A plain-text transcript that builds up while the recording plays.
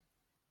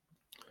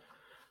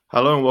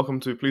Hello and welcome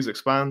to Please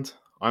Expand.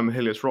 I'm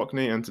Helios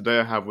Rockney, and today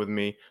I have with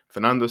me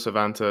Fernando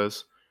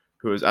Cervantes,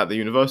 who is at the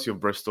University of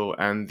Bristol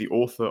and the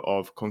author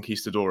of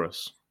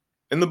Conquistadores.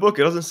 In the book,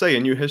 it doesn't say a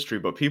new history,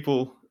 but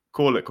people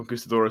call it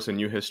Conquistadores a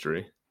new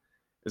history.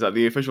 Is that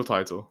the official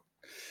title?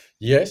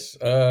 Yes,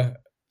 I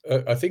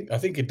think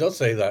it does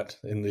say that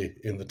in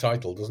the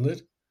title, doesn't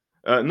it?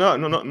 No,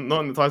 not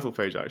on the title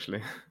page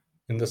actually.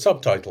 In the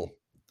subtitle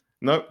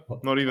No, on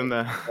not even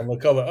there. the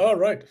cover. Oh,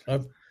 right.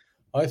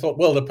 I thought,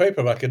 well, the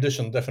paperback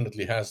edition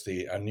definitely has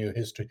the a new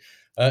history.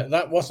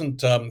 That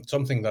wasn't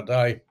something that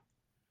I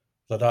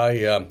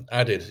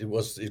added. It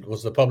was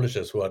the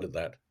publishers who added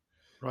that.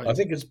 I Right.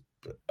 think it's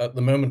at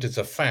the moment it's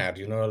a fad.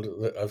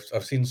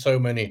 I've seen so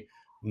many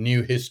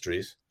new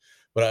histories,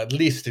 but at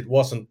least it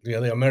wasn't.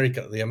 The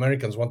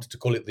Americans wanted to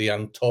call it the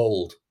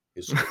untold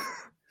history.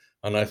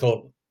 And I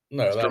thought,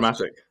 no, It's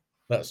dramatic.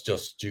 that's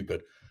just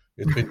stupid.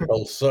 It's been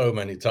told so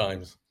many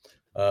times.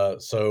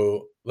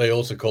 So they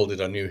also called it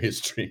a new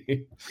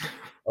history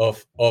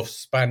of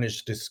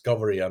Spanish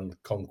discovery and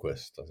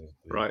conquest. I think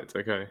the Right,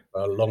 okay.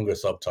 longer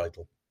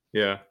subtitle.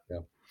 Yeah. Yeah,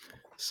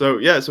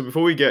 So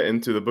before we get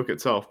into the book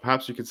itself,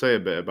 perhaps you could say a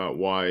bit about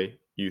why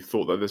you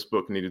thought that this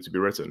book needed to be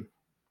written.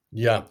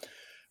 yeah.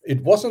 It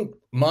wasn't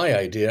my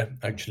idea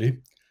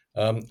actually.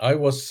 I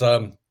was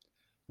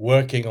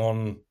working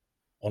on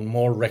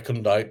more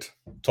recondite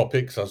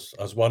topics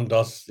as one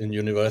does in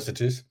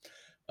universities,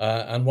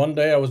 and one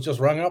day I was just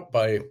rung up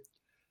by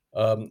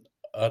um,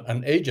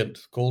 an agent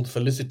called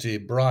Felicity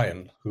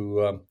Bryan,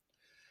 who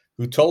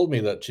told me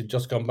that she'd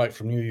just come back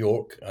from New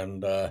York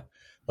and that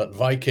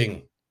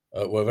Viking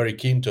were very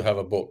keen to have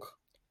a book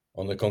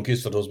on the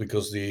conquistadors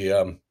because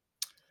the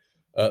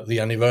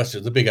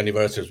anniversary, the big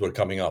anniversaries were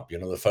coming up.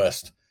 The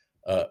first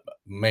uh,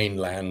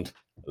 mainland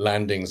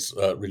landings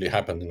really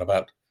happened in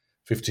about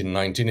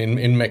 1519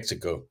 in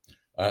Mexico,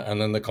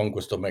 and then the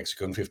conquest of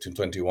Mexico in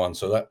 1521.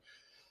 So that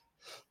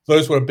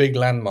those were big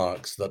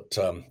landmarks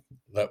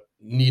that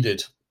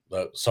needed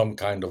some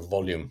kind of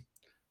volume.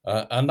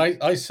 And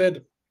I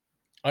said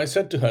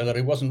to her that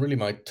it wasn't really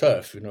my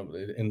turf,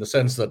 in the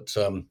sense that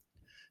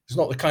it's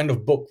not the kind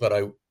of book that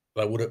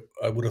I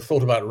would have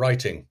thought about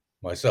writing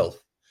myself.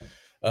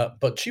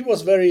 But she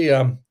was very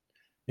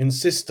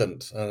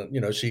insistent.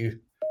 She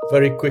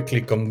very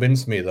quickly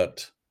convinced me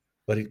that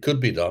it could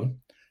be done,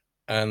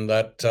 and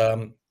that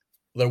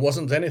there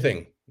wasn't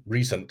anything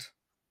recent,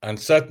 and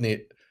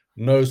certainly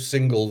no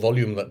single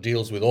volume that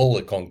deals with all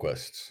the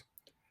conquests.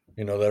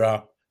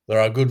 There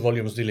are good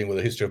volumes dealing with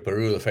the history of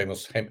Peru, the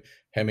famous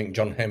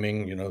John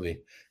Hemming, the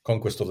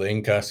conquest of the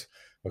Incas.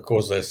 Of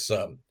course, there's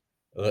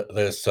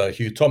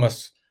Hugh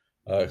Thomas,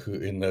 who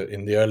in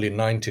the early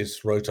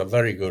 90s wrote a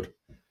very good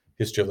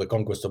history of the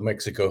conquest of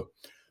Mexico.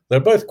 They're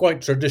both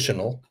quite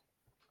traditional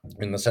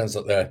in the sense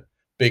that they're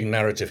big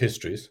narrative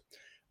histories,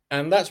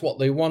 and that's what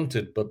they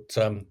wanted. But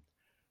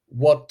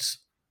what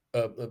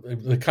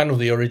the kind of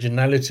the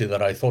originality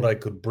that I thought I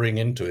could bring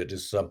into it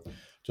is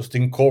just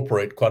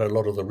incorporate quite a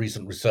lot of the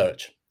recent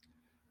research.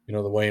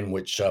 The way in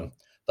which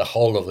the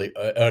whole of the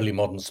early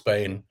modern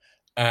Spain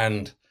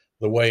and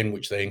the way in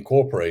which they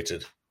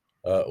incorporated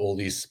all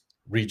these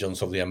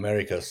regions of the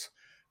Americas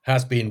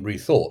has been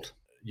rethought.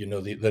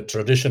 The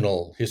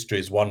traditional history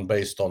is one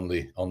based on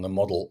the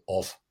model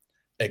of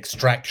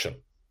extraction.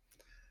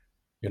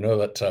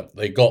 That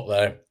they got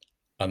there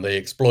and they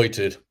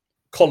exploited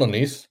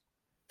colonies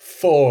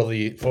for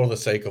the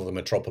sake of the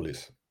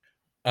metropolis,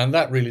 and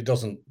that really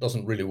doesn't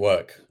really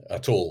work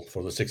at all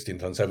for the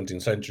 16th and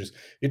 17th centuries.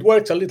 It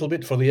worked a little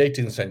bit for the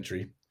 18th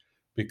century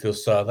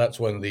because that's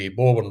when the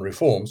Bourbon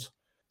reforms,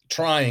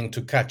 trying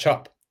to catch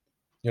up,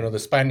 the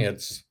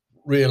Spaniards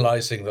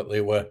realizing that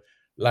they were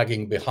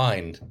lagging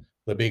behind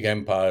the big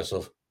empires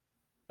of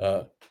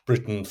uh,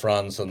 Britain,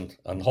 France, and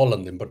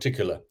Holland in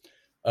particular,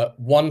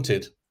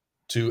 wanted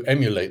to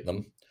emulate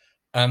them,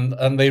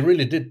 and they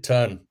really did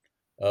turn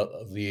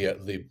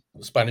the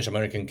Spanish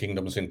American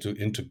kingdoms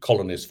into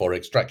colonies for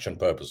extraction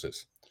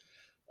purposes.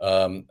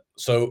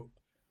 So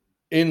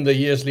in the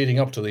years leading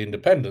up to the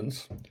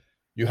independence,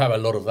 you have a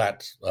lot of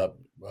that,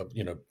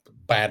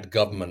 bad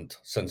government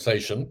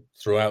sensation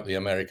throughout the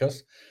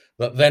Americas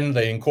that then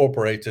they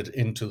incorporated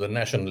into the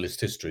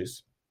nationalist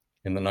histories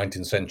in the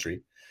 19th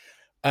century.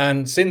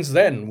 And since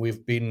then,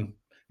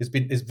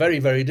 it's very,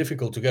 very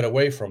difficult to get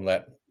away from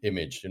that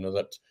image.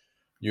 That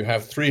you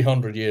have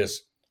 300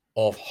 years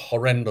of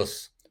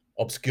horrendous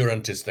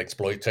obscurantist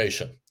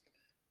exploitation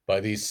by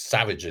these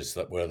savages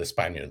that were the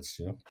Spaniards.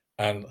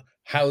 And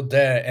how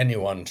dare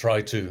anyone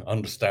try to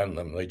understand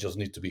them? They just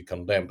need to be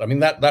condemned. I mean,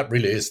 that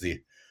really is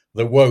the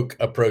woke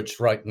approach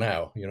right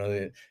now.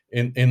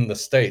 In the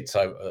States,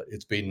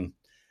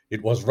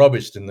 it was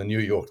rubbished in the New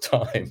York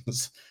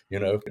Times,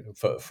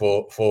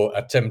 for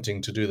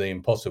attempting to do the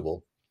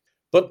impossible.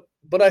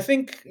 But I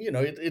think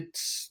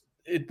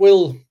it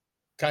will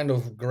kind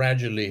of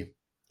gradually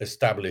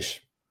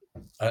establish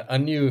a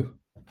new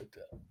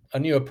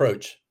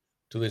approach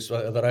to this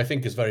that I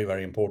think is very,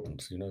 very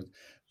important.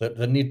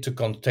 The need to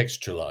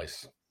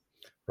contextualize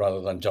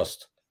rather than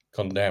just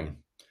condemn,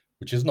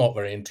 which is not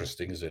very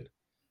interesting, is it?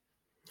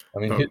 I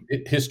mean, No.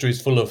 history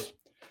is full of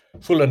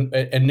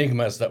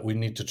enigmas that we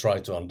need to try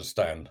to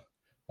understand,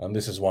 and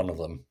this is one of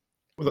them.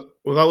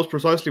 Well, that was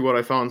precisely what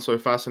I found so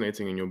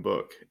fascinating in your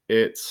book.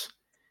 It's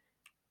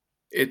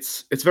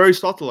very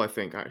subtle, I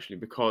think, actually,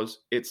 because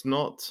it's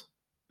not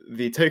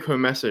the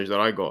take-home message that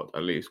I got,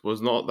 at least,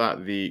 was not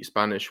that the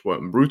Spanish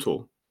weren't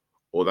brutal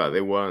or that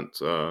they weren't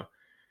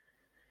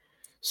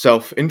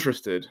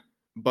self-interested,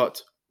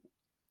 but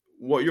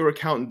what your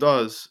account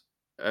does,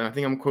 and I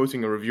think I'm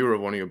quoting a reviewer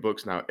of one of your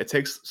books now, it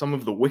takes some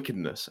of the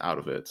wickedness out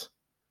of it.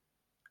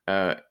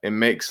 It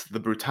makes the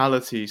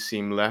brutality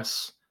seem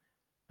less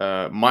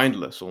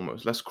mindless,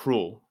 almost less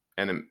cruel,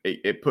 and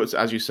it puts,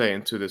 as you say,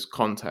 into this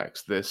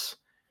context, this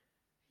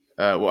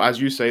well, as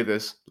you say,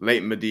 this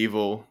late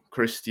medieval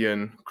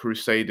Christian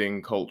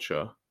crusading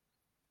culture,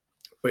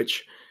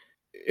 which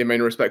in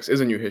many respects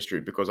is a new history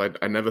because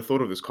I never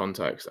thought of this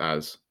context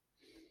as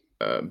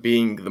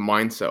being the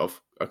mindset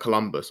of a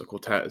Columbus, a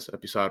Cortes, a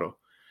Pizarro.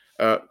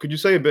 Could you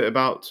say a bit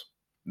about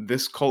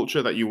this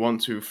culture that you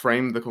want to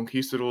frame the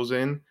conquistadors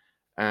in,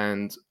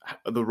 and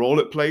the role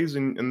it plays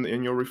in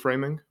your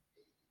reframing?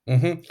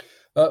 Mm-hmm.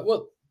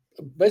 Well,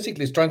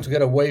 basically, it's trying to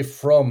get away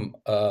from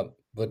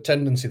the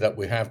tendency that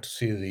we have to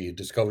see the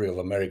discovery of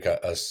America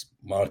as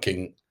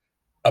marking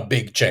a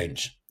big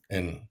change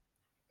in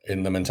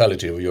the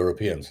mentality of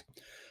Europeans.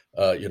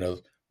 You know,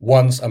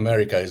 once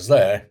America is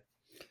there,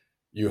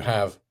 you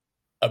have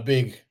a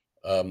big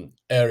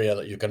area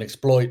that you can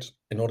exploit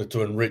in order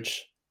to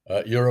enrich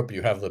Europe.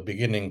 You have the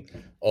beginning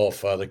of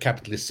the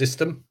capitalist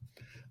system,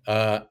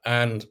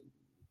 and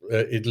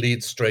it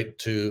leads straight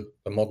to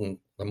the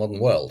modern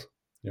world.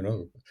 You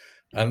know,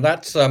 and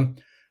that's uh,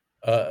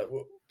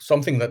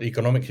 something that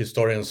economic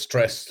historians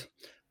stressed,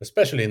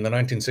 especially in the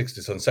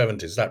 1960s and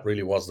 70s. That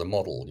really was the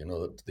model. You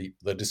know, that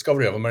the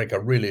discovery of America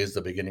really is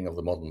the beginning of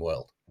the modern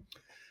world.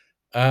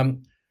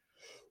 Um,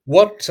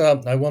 what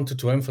I wanted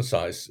to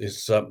emphasize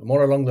is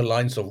more along the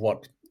lines of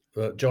what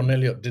John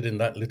Eliot did in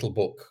that little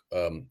book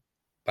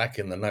back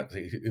in the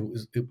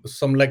it was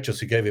some lectures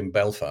he gave in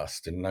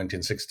Belfast in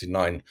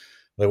 1969.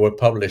 They were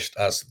published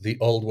as The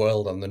Old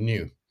World and the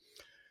New.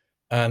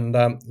 And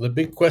the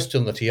big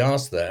question that he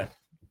asked there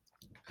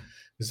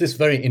is this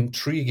very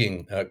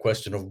intriguing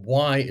question of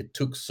why it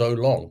took so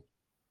long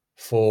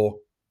for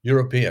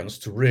Europeans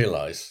to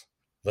realize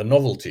the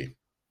novelty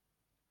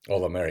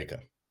of America.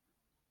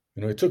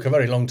 You know, it took a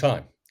very long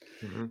time.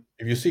 Hmm.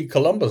 If you see,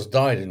 Columbus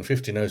died in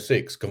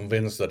 1506,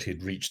 convinced that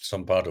he'd reached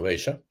some part of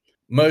Asia.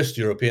 Most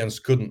Europeans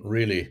couldn't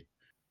really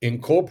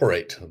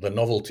incorporate the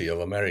novelty of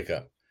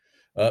America.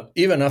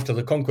 Even after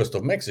the conquest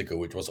of Mexico,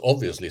 which was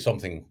obviously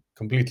something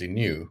completely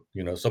new,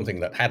 you know, something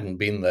that hadn't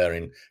been there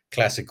in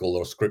classical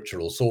or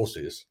scriptural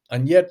sources.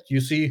 And yet you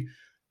see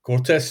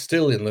Cortes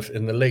still in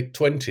the late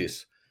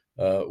 20s,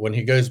 when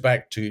he goes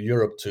back to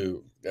Europe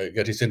to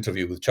get his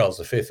interview with Charles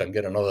V and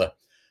get another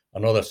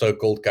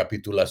so-called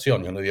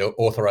capitulación, you know, the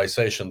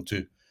authorization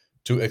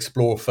to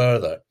explore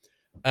further.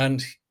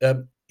 And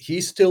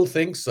he still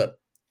thinks that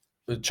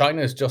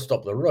China is just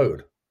up the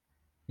road.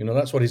 You know,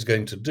 that's what he's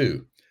going to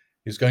do.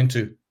 He's going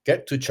to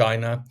get to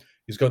China.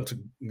 He's going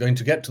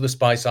to get to the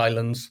Spice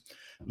Islands.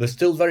 There's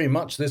still very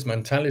much this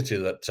mentality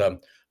that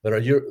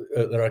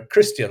there are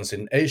Christians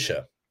in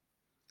Asia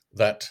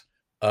that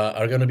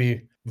are going to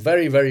be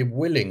very, very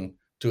willing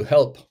to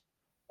help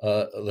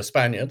the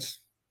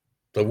Spaniards,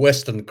 the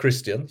Western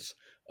Christians,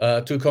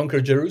 to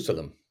conquer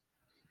Jerusalem.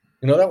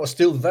 You know, that was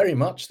still very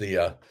much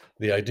the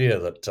idea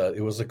that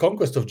it was the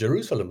conquest of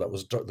Jerusalem that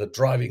was the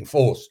driving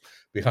force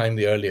behind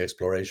the early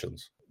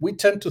explorations. We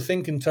tend to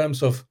think in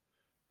terms of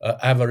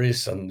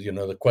avarice and, you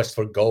know, the quest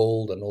for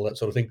gold and all that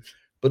sort of thing.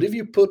 But if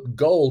you put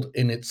gold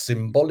in its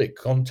symbolic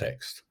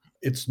context,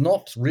 it's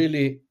not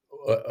really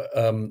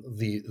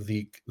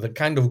the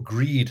kind of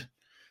greed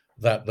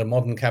that the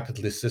modern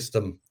capitalist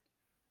system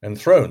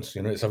enthrones.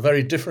 You know, it's a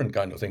very different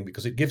kind of thing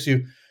because it gives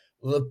you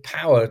the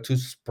power to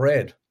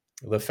spread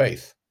the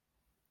faith.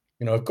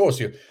 You know, of course,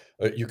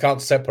 you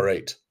can't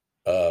separate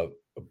uh,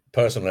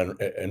 personal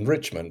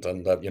enrichment,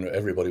 and you know,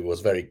 everybody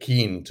was very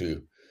keen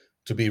to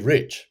be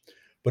rich,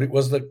 but it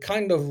was the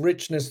kind of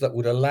richness that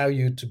would allow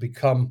you to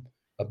become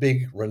a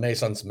big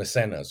Renaissance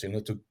mecenas. You know,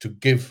 to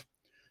give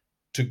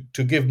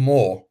to give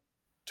more,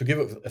 to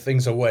give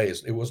things away.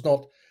 It was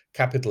not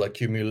capital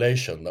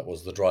accumulation that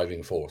was the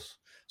driving force.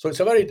 So it's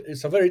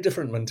a very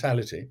different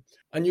mentality,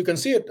 and you can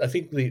see it. I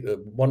think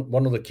the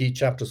one of the key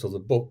chapters of the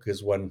book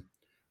is when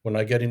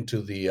I get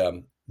into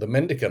the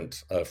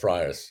mendicant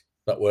friars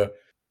that were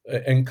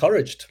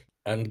encouraged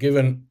and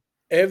given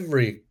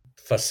every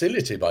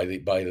facility by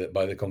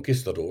the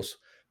conquistadors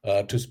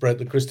to spread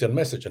the Christian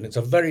message, and it's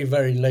a very,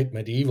 very late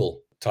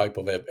medieval type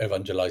of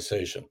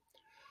evangelization.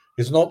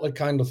 It's not the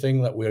kind of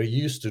thing that we're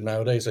used to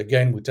nowadays.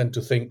 Again, we tend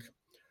to think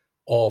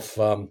of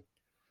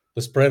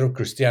the spread of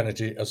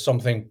Christianity as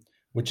something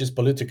which is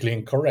politically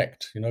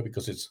incorrect, you know,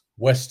 because it's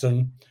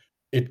Western.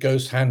 It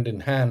goes hand in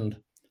hand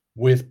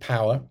with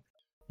power.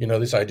 You know,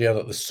 this idea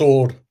that the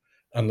sword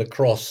and the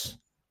cross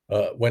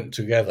went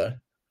together.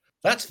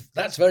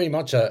 That's very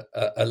much a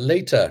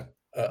later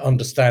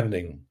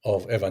understanding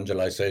of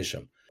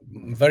evangelization,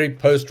 very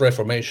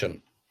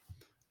post-Reformation,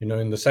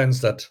 in the sense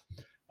that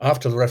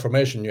after the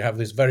Reformation, you have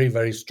this very,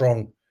 very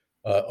strong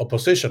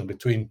opposition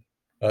between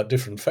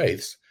different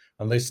faiths,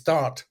 and they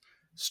start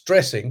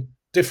stressing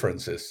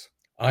differences.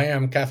 I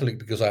am Catholic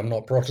because I'm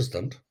not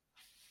Protestant,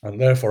 and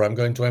therefore I'm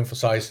going to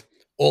emphasize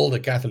all the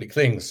Catholic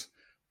things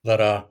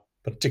that are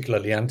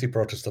particularly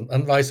anti-Protestant,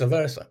 and vice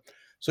versa.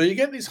 So you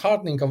get this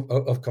hardening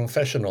of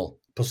confessional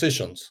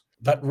positions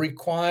that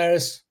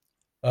requires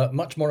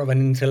much more of an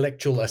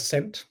intellectual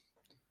assent.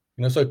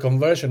 So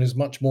conversion is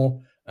much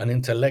more an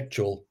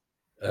intellectual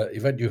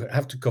event. You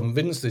have to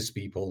convince these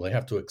people; they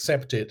have to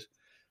accept it,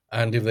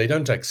 and if they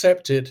don't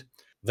accept it,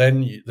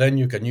 then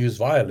you can use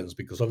violence,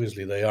 because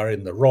obviously they are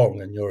in the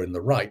wrong and you're in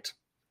the right.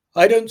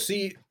 I don't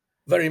see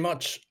very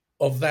much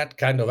of that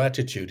kind of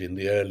attitude in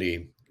the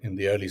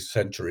early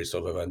centuries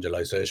of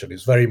evangelization.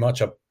 It's very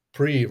much a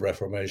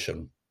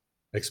pre-Reformation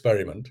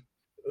experiment.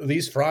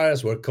 These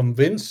friars were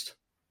convinced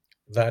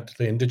that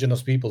the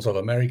indigenous peoples of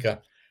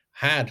America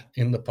had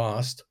in the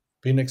past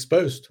been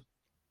exposed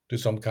to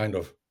some kind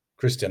of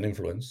Christian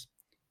influence.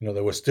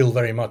 They were still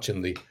very much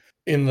in the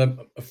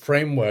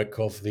framework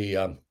of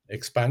the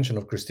expansion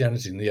of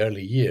Christianity in the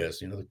early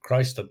years.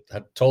 Christ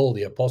had told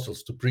the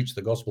apostles to preach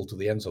the gospel to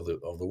the ends of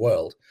the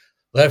world.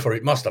 Therefore,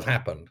 it must have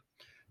happened.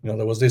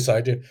 There was this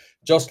idea,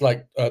 just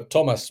like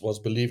Thomas was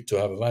believed to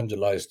have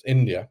evangelized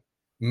India.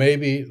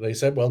 Maybe they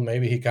said, well,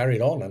 maybe he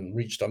carried on and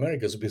reached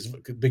America,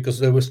 because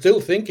they were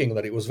still thinking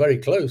that it was very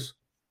close.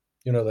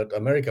 That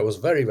America was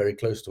very, very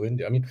close to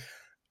India. I mean,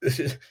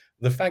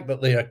 the fact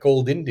that they are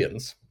called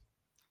Indians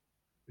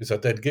is a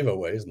dead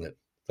giveaway, isn't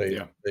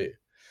it?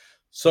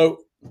 So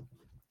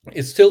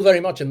it's still very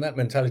much in that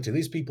mentality.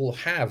 These people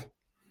have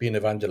been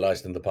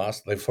evangelized in the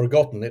past. They've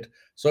forgotten it.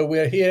 So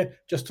we're here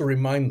just to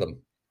remind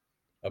them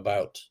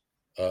about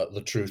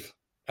the truth,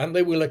 and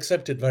they will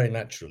accept it very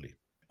naturally.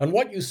 And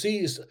what you see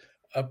is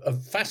a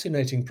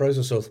fascinating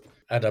process of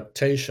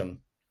adaptation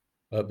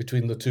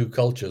between the two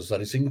cultures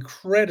that is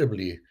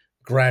incredibly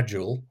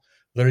gradual.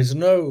 There's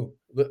no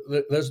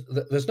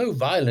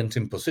violent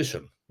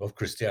imposition of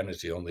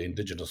Christianity on the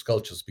indigenous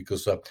cultures,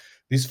 because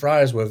these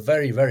friars were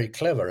very, very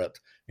clever at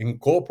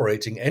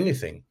incorporating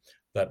anything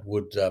that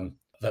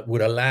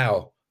would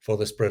allow for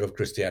the spread of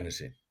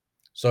Christianity.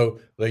 So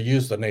they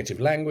used the native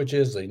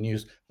languages, they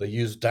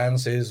used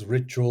dances,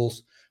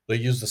 rituals, they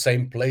used the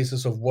same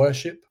places of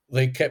worship.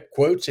 They kept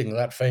quoting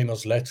that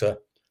famous letter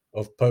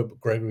of Pope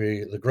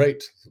Gregory the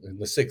Great in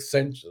the 6th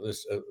century,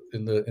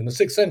 in the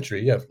 6th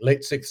century,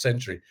 late 6th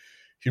century.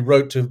 He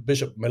wrote to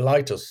Bishop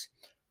Mellitus,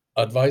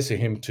 advising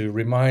him to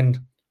remind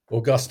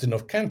Augustine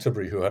of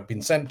Canterbury, who had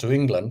been sent to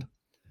England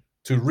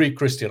to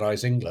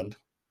re-Christianize England.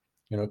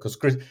 Because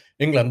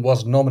England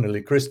was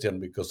nominally Christian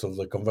because of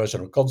the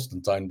conversion of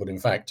Constantine, but in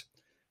fact,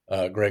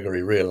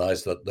 Gregory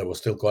realized that there was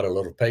still quite a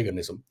lot of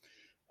paganism,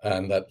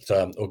 and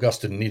that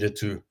Augustine needed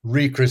to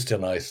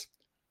re-Christianize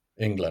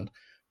England.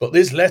 But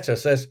this letter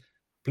says,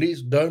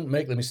 please don't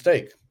make the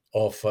mistake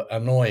of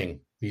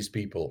annoying these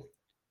people.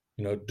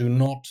 Do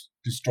not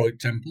destroy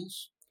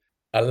temples.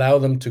 Allow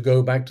them to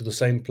go back to the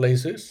same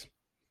places,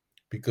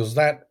 because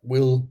that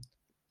will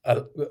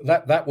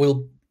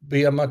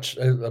be a much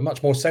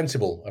more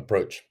sensible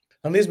approach.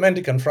 And these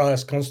mendicant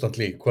friars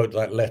constantly quote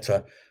that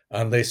letter,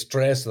 and they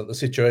stress that the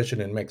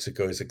situation in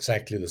Mexico is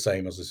exactly the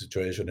same as the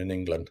situation in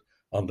England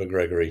under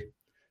Gregory,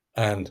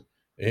 and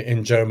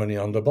in Germany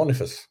under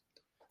Boniface.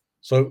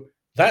 So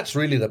that's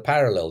really the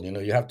parallel.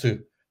 You have to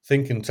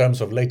think in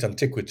terms of late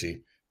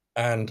antiquity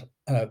and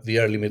the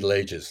early Middle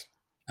Ages.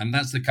 And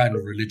that's the kind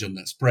of religion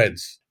that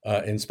spreads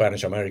in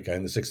Spanish America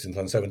in the 16th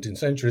and 17th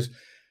centuries.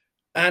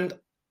 And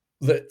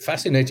the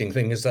fascinating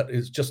thing is that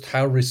it's just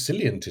how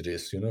resilient it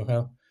is.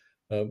 How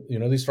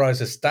these friars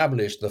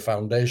established the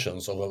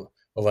foundations of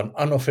an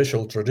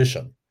unofficial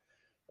tradition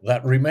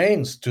that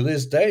remains to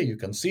this day. You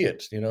can see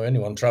it.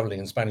 Anyone traveling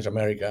in Spanish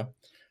America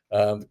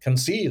can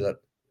see that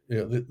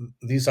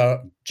these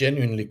are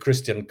genuinely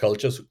Christian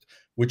cultures,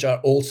 which are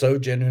also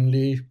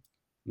genuinely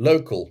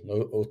local,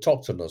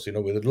 autochthonous.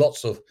 With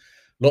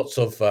lots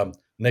of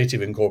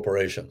native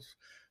incorporations.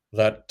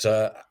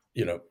 That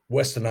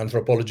Western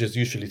anthropologists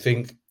usually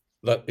think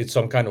that it's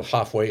some kind of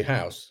halfway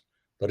house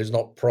that is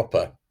not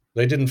proper.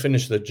 They didn't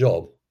finish the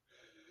job.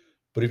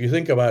 But if you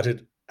think about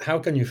it, how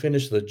can you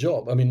finish the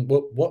job? I mean,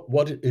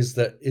 what is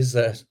there? Is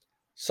there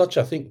such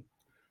a thing?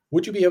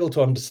 Would you be able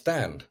to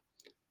understand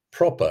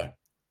proper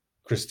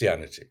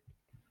Christianity?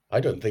 I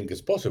don't think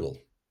it's possible.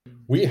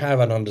 We have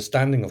an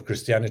understanding of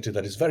Christianity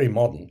that is very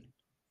modern.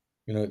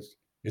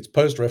 It's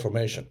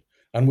post-Reformation,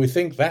 and we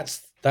think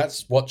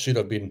that's what should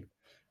have been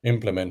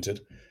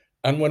implemented.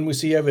 And when we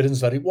see evidence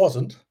that it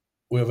wasn't,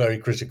 we're very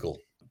critical.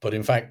 But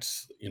in fact,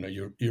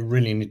 you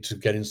really need to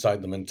get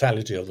inside the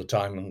mentality of the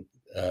time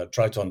and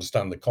try to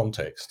understand the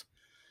context.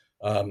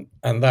 And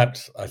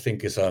that, I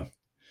think, is a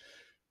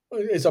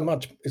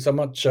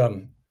much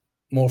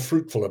more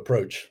fruitful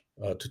approach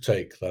to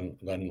take than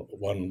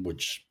one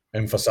which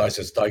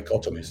emphasizes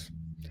dichotomies.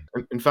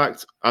 In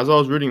fact, as I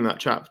was reading that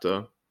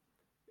chapter,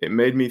 it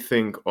made me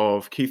think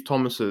of Keith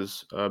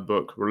Thomas's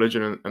book,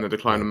 Religion and the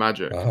Decline Yeah. of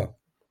Magic. Uh-huh.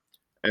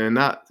 And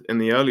in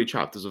the early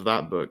chapters of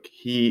that book,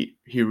 he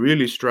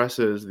really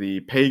stresses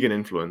the pagan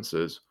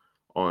influences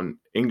on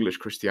English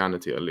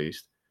Christianity, at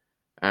least,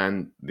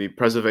 and the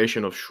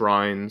preservation of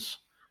shrines,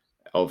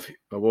 of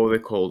what were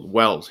they called?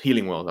 Wells,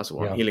 healing wells. That's the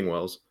one, Yeah. healing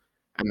wells,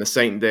 and the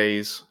saint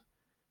days.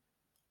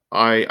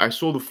 I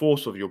saw the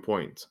force of your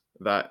point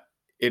that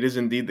it is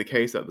indeed the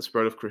case that the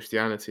spread of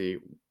Christianity,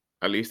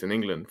 at least in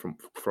England,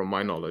 from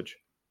my knowledge,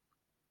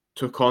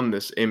 took on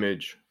this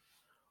image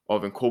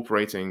of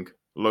incorporating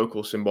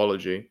local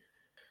symbology.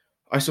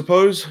 I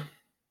suppose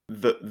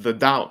the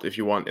doubt, if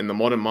you want, in the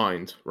modern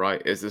mind,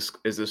 right, is this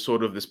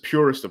sort of this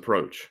purist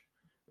approach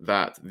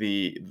that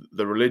the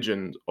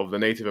religion of the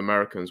Native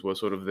Americans was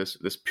sort of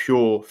this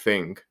pure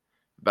thing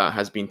that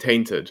has been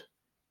tainted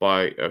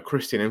by a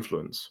Christian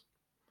influence.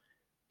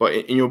 But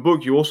in your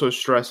book, you also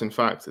stress, in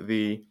fact,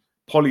 the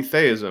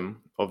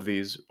polytheism of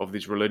these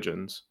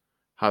religions,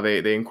 how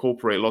they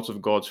incorporate lots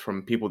of gods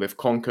from people they've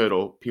conquered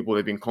or people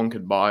they've been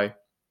conquered by.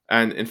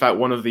 And in fact,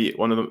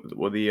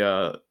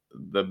 the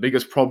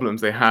biggest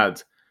problems they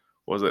had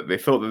was that they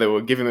thought that they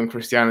were giving them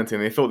Christianity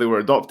and they thought they were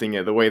adopting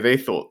it the way they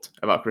thought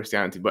about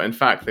Christianity, but in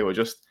fact, they were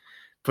just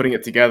putting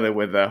it together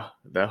with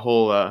their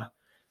whole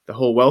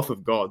wealth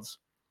of gods,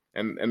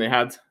 and they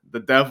had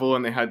the devil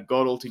and they had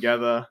God all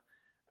together,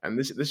 and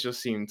this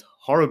just seemed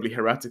horribly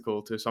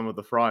heretical to some of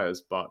the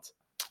friars, but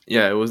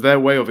yeah, it was their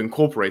way of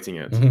incorporating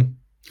it. Mm-hmm.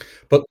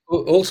 But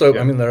also, I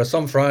Yeah. mean, there are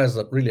some friars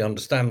that really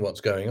understand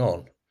what's going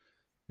on.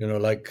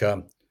 Like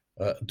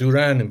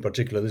Duran in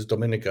particular, this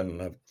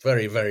Dominican, a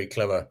very, very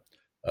clever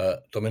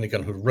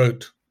Dominican who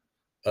wrote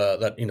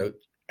that,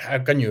 how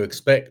can you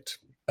expect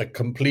a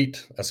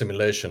complete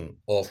assimilation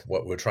of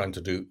what we're trying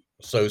to do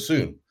so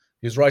soon?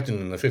 He's writing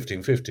in the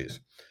 1550s.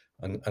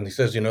 And he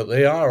says,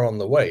 they are on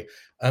the way.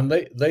 And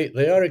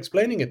they are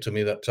explaining it to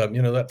me that,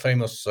 that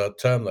famous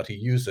term that he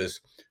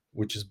uses,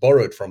 which is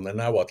borrowed from the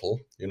Nahuatl,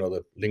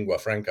 the lingua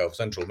franca of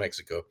central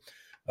Mexico,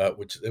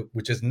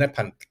 which is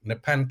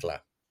Nepantla.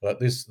 But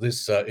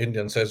this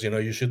Indian says,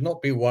 you should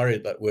not be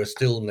worried that we're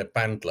still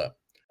Nepantla.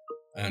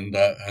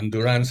 And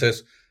Duran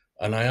says,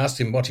 and I asked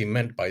him what he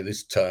meant by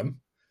this term,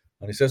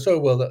 and he says, "Oh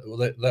well,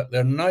 that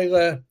they're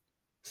neither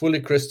fully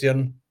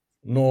Christian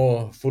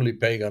nor fully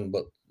pagan,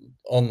 but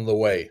on the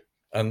way,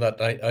 and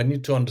that I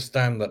need to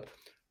understand that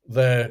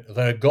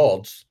their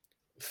gods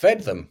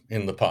fed them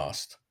in the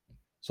past,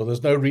 so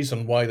there's no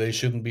reason why they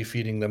shouldn't be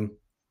feeding them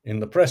in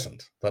the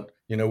present. That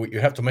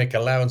you have to make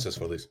allowances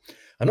for this,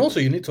 and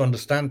also you need to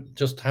understand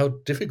just how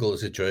difficult the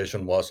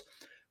situation was,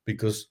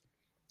 because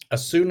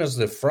as soon as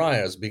the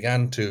friars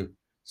began to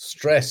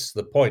stress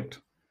the point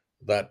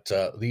that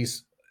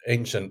these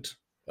ancient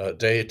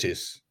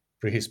deities,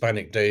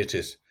 pre-Hispanic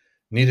deities,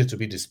 needed to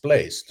be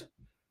displaced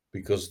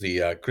because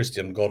the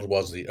Christian God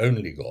was the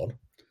only God,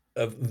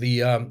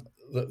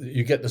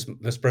 you get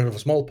the spread of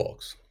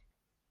smallpox.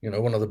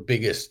 One of the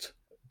biggest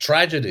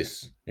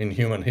tragedies in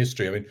human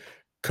history. I mean,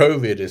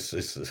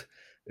 COVID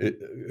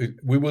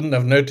we wouldn't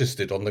have noticed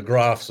it on the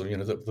graphs.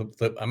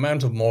 The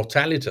amount of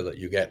mortality that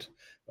you get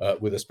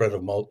with the spread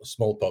of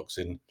smallpox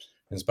in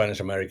Spanish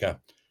America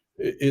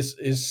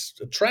is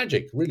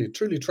tragic, really,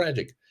 truly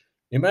tragic.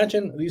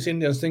 Imagine these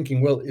Indians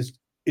thinking, well,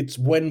 it's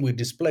when we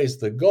displace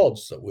the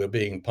gods that we're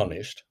being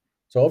punished.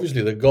 So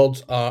obviously the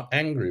gods are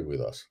angry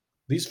with us.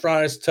 These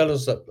friars tell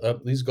us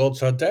that these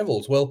gods are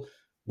devils. Well,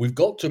 we've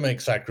got to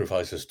make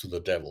sacrifices to the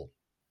devil.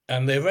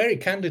 And they very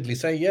candidly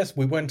say, yes,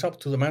 we went up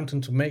to the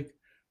mountain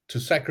to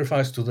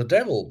sacrifice to the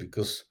devil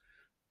because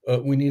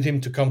we need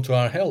him to come to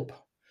our help.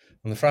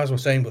 And the friars were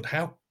saying, but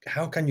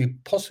how can you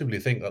possibly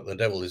think that the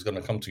devil is going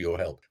to come to your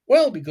help?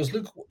 Well, because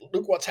look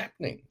what's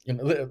happening.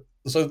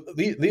 So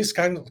these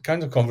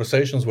kinds of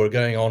conversations were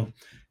going on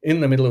in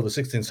the middle of the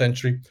 16th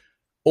century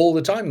all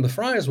the time. The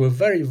friars were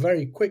very,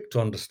 very quick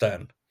to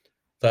understand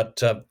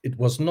that it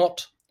was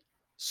not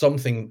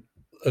something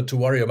to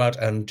worry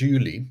about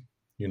unduly,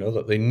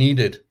 that they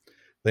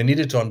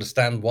needed to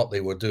understand what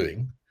they were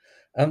doing.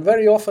 And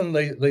very often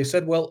they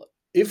said, well,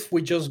 if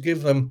we just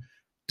give them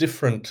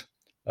different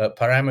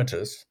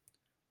parameters,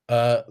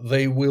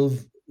 they will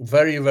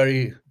very,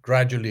 very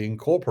gradually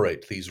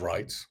incorporate these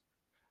rites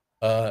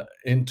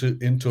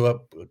into a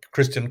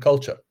Christian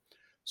culture.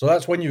 So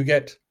that's when you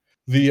get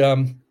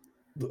the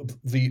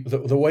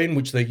way in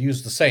which they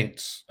use the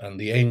saints and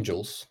the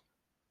angels,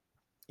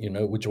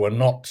 which were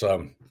not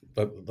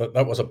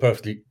that was a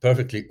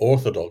perfectly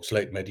orthodox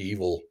late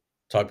medieval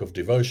type of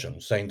devotion.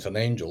 Saints and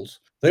angels,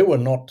 they were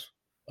not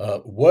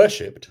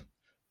worshipped;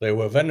 they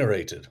were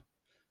venerated.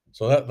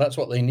 So that's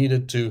what they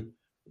needed to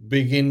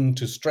begin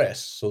to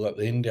stress, so that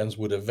the Indians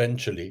would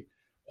eventually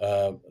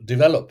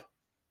develop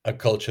a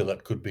culture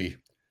that could be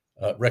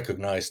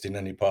recognized in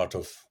any part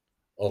of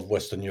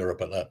Western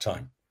Europe at that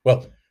time.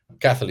 Well,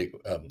 Catholic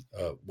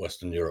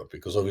Western Europe,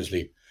 because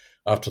obviously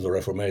after the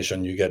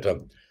Reformation you get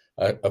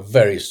a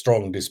very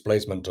strong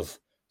displacement of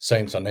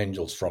saints and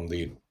angels from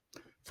the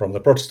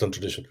Protestant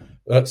tradition,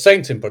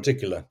 saints in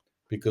particular,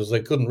 because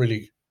they couldn't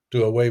really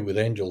do away with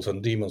angels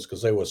and demons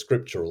because they were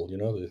scriptural.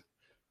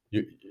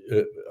 You,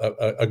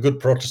 a good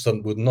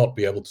Protestant would not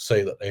be able to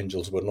say that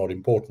angels were not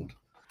important.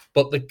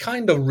 But the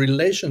kind of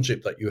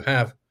relationship that you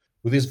have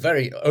with this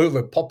very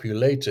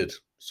overpopulated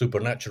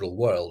supernatural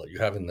world that you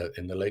have in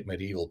the late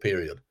medieval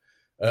period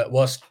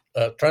was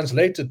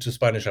translated to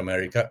Spanish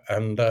America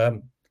and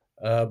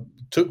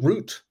took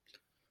root.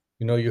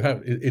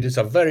 It is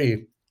a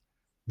very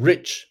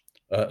rich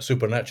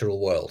supernatural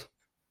world.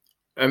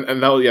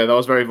 And that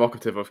was very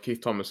evocative of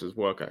Keith Thomas's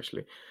work,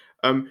 actually.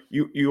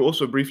 You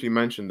also briefly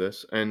mentioned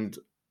this, and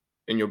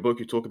in your book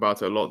you talk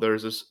about it a lot. There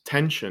is this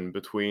tension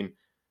between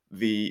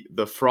the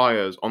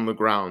friars on the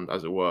ground,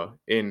 as it were,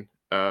 in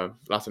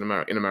in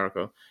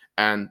America,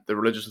 and the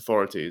religious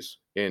authorities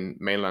in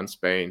mainland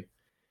Spain.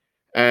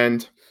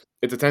 And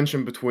it's a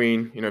tension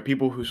between,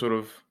 people who sort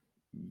of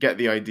get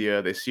the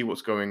idea, they see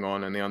what's going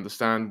on, and they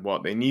understand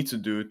what they need to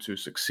do to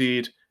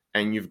succeed.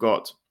 And you've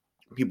got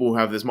people who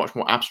have this much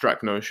more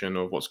abstract notion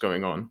of what's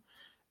going on.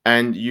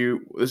 And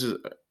you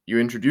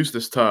introduce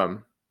this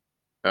term,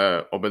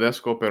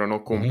 obedezco pero no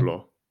Mm-hmm.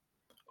 cumplo.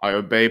 I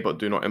obey but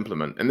do not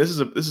implement. And this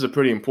is a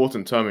pretty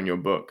important term in your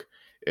book.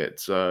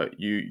 It's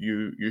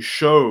you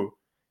show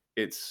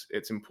its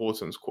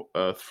importance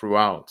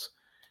throughout.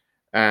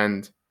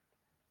 And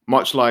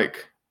much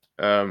like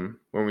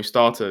when we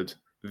started,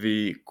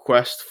 the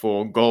quest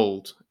for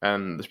gold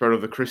and the spread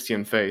of the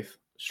Christian faith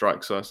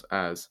strikes us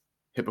as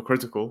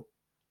hypocritical,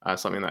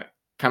 as something that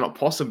cannot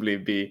possibly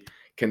be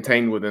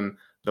contained within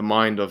the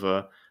mind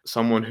of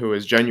someone who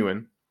is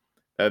genuine.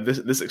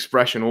 This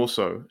expression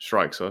also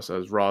strikes us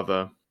as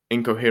rather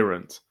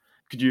incoherent.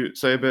 Could you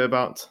say a bit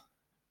about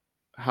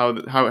how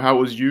it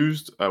was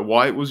used,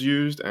 why it was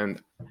used,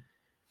 and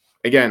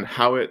again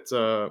how it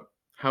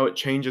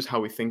changes how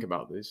we think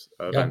about these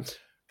Yeah. events?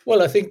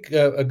 Well, I think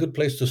a good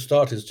place to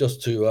start is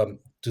just to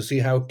see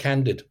how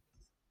candid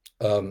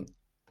um,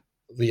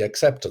 the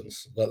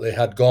acceptance that they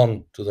had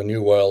gone to the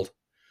New World.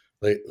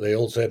 They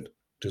all said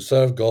to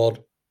serve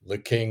God, the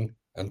King,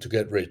 and to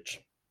get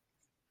rich.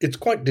 It's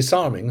quite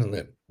disarming, isn't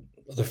it?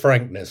 The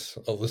frankness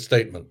of the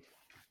statement.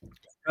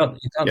 You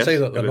can't say Yes,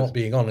 that they're it not is.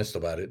 being honest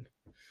about it.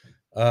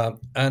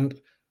 And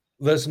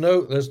there's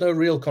no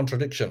real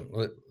contradiction.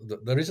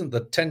 There isn't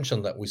the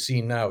tension that we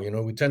see now.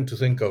 We tend to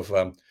think of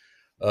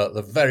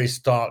the very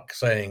stark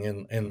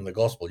saying in the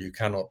gospel, "You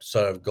cannot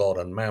serve God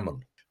and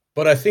mammon."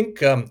 But I think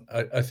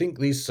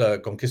these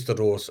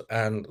conquistadors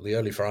and the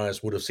early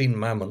friars would have seen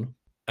mammon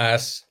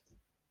as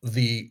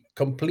the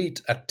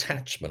complete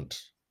attachment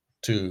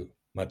to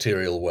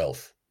material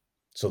wealth,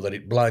 so that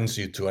it blinds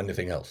you to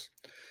anything else.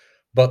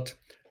 But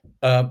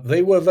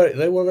they were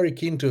very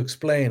keen to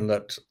explain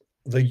that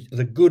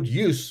the good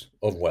use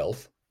of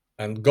wealth,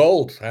 and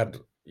gold had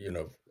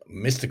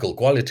mystical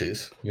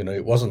qualities.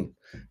 It wasn't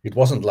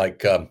like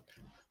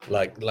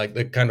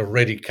the kind of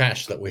ready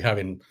cash that we have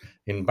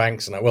in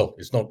banks now. Well,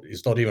 it's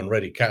not even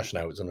ready cash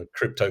now. It's in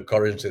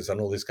cryptocurrencies and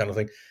all this kind of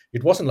thing.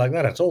 It wasn't like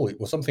that at all. It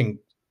was something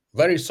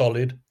very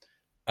solid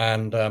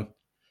and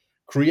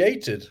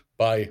created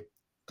by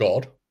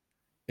God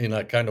in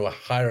a kind of a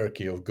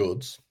hierarchy of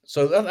goods.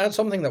 So that's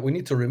something that we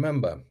need to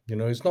remember.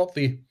 It's not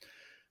it,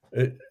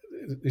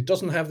 it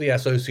doesn't have the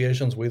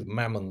associations with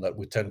mammon that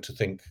we tend to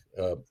think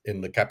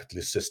in the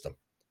capitalist system.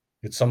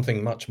 It's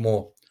something much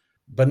more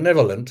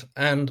benevolent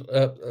and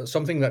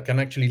something that can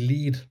actually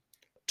lead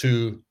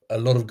to a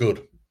lot of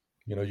good.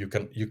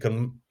 You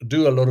can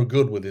do a lot of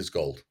good with this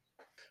gold.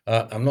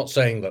 I'm not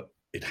saying that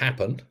it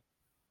happened.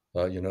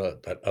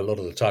 That a lot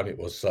of the time it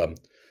was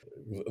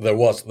there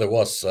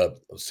was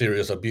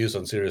serious abuse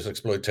and serious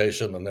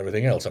exploitation and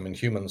everything else. I mean,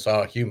 humans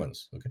are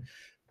humans. Okay,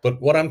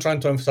 but what I'm trying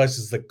to emphasize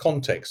is the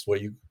context where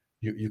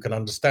you can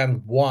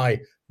understand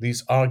why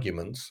these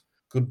arguments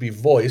could be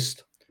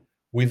voiced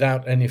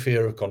without any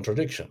fear of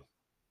contradiction.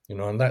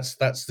 And that's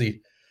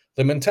the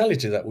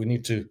mentality that we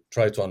need to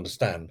try to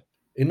understand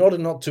in order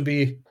not to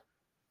be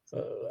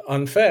uh,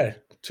 unfair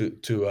to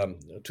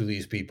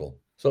these people.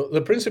 So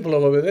the principle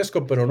of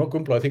obedezco pero no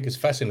cumplo, I think, is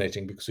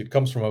fascinating because it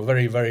comes from a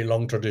very very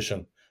long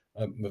tradition,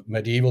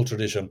 medieval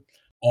tradition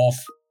of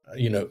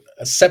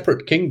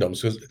separate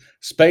kingdoms. Because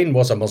Spain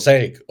was a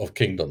mosaic of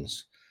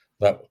kingdoms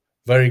that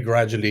very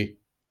gradually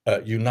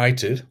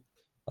united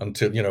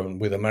until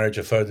with the marriage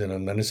of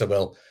Ferdinand and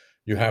Isabel,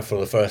 you have for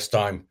the first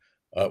time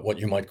what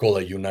you might call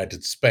a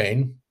united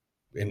Spain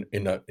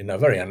in a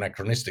very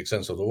anachronistic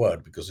sense of the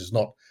word, because it's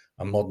not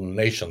a modern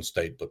nation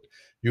state, but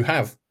you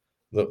have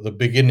the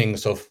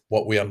beginnings of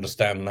what we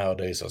understand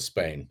nowadays as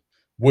Spain,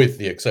 with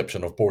the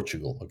exception of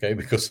Portugal, okay?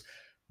 Because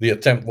the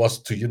attempt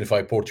was to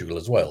unify Portugal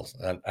as well,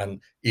 and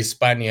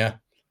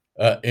Hispania,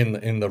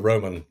 in the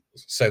Roman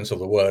sense of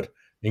the word,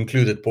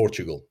 included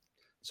Portugal.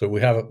 So we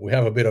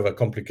have a bit of a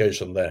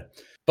complication there,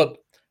 but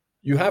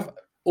you have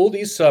all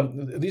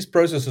these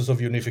processes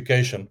of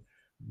unification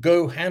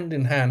go hand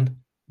in hand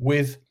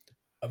with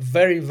a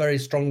very very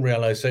strong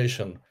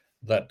realization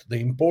that the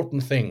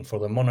important thing for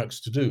the monarchs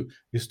to do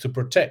is to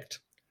protect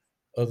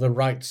the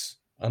rights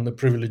and the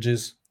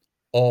privileges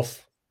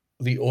of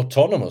the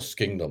autonomous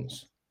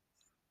kingdoms.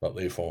 that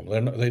they form.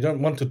 They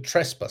don't want to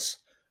trespass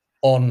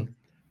on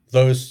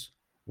those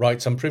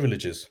rights and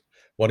privileges,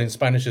 what in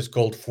Spanish is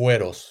called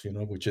fueros,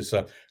 which is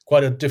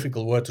quite a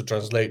difficult word to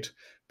translate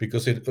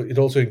because it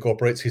also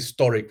incorporates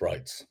historic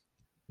rights.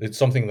 It's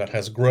something that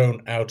has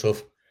grown out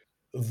of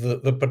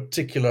the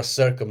particular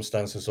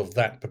circumstances of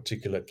that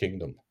particular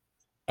kingdom,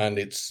 and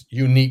it's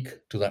unique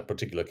to that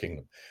particular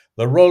kingdom.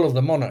 The role of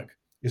the monarch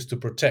is to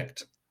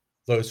protect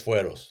those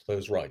fueros,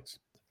 those rights.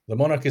 The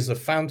monarch is the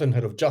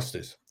fountainhead of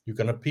justice. You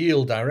can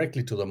appeal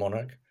directly to the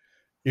monarch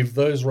if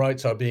those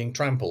rights are being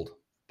trampled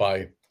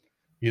by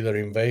either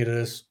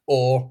invaders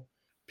or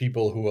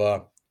people who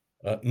are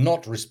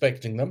not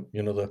respecting them.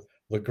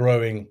 The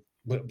growing,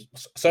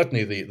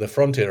 certainly the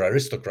frontier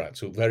aristocrats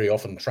who very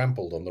often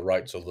trampled on the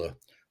rights of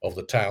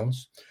the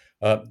towns.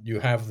 You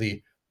have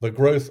the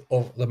growth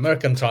of the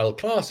mercantile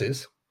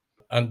classes,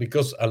 and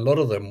because a lot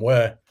of them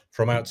were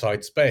from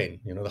outside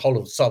Spain, the whole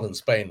of southern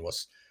Spain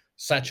was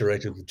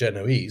saturated with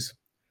Genoese.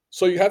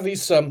 So you have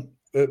these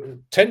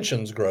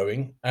tensions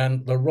growing,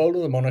 and the role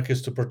of the monarch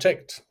is to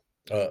protect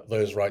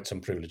those rights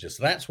and privileges.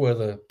 That's where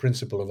the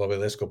principle of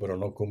obedezco pero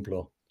no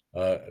cumplo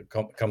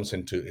comes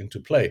into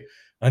play.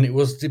 And it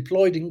was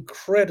deployed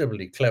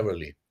incredibly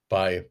cleverly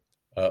by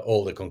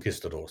all the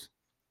conquistadors.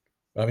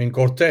 I mean,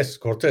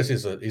 Cortes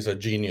is a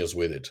genius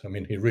with it. I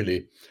mean, he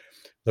really,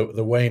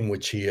 the way in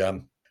which he,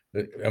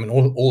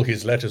 all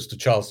his letters to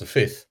Charles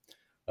V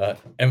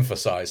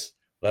emphasize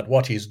that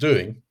what he's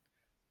doing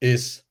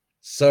is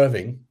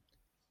serving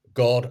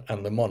God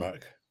and the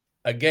monarch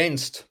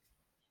against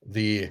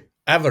the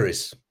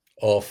avarice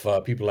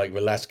of people like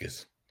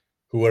Velázquez,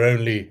 who were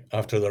only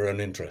after their own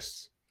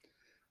interests.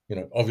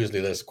 Obviously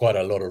there's quite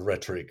a lot of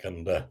rhetoric,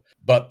 and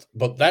but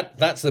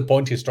that's the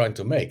point he's trying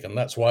to make, and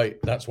that's why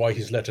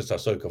his letters are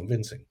so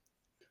convincing,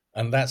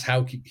 and that's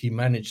how he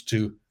managed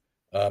to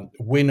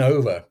win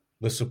over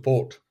the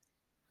support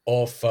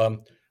of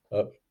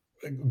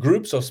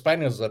groups of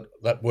Spaniards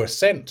that were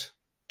sent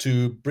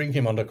to bring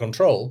him under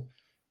control.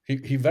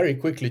 He very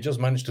quickly just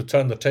managed to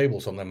turn the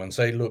tables on them and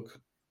say, look,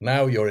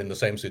 now you're in the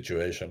same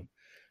situation.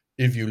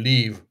 If you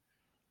leave,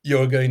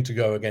 you're going to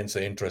go against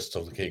the interests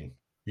of the king.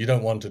 You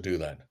don't want to do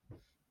that.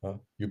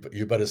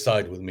 You better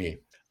side with me.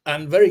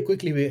 And very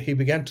quickly, he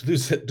began to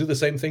do the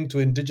same thing to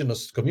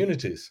indigenous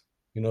communities.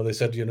 They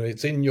said,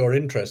 it's in your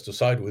interest to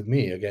side with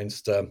me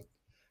against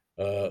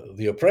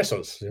the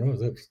oppressors.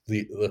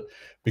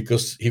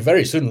 Because he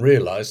very soon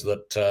realized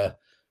that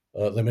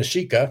the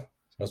Mexica,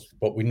 as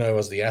what we know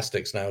as the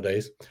Aztecs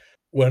nowadays,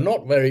 were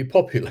not very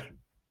popular.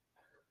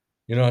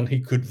 And he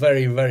could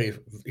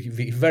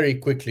very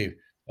quickly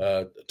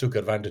took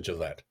advantage of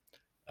that.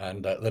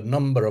 And the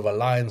number of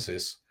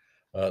alliances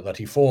that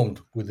he formed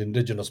with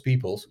indigenous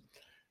peoples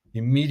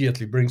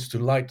immediately brings to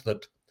light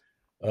that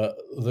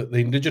the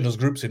indigenous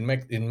groups in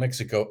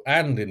Mexico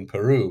and in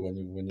Peru,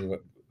 when you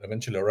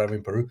eventually arrive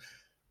in Peru,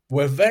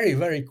 were very,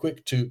 very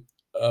quick to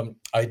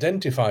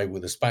identify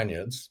with the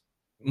Spaniards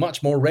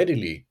much more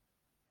readily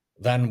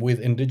than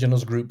with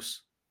indigenous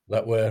groups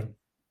that were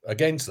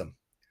against them.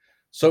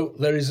 So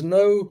there is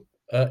no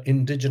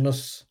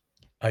indigenous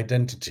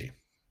identity.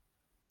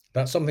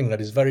 That's something that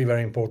is very,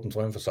 very important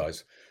to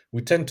emphasize.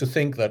 We tend to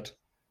think that,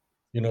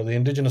 the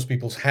indigenous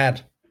peoples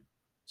had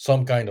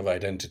some kind of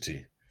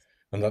identity,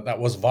 and that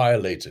was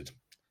violated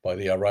by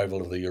the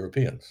arrival of the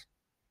Europeans.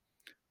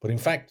 But in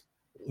fact,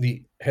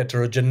 the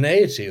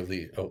heterogeneity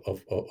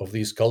of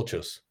these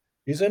cultures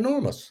is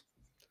enormous.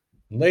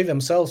 And they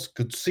themselves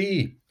could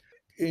see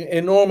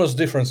enormous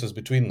differences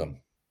between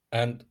them,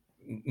 and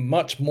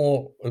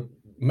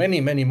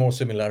many more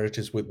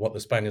similarities with what the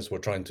Spaniards were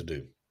trying to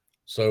do.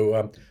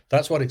 So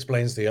that's what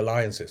explains the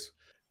alliances.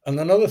 And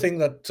another thing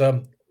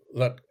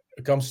that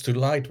comes to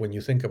light when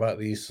you think about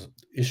these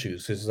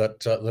issues is that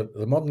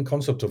the modern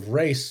concept of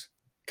race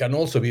can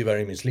also be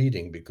very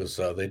misleading, because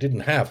they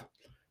didn't have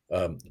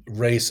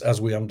race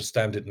as we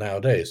understand it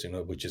nowadays,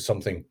 which is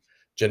something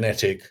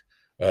genetic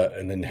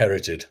and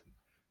inherited.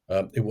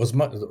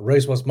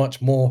 Race was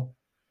much more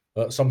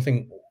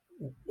something,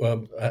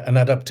 an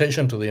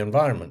adaptation to the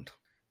environment.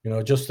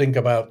 Just think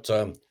about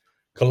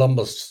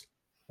Columbus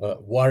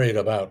worried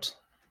about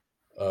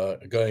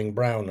going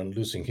brown and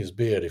losing his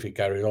beard if he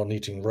carried on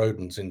eating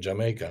rodents in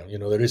Jamaica.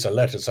 There is a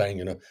letter saying,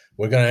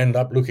 we're going to end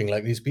up looking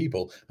like these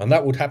people, and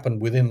that would happen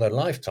within their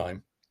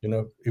lifetime.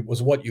 It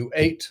was what you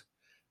ate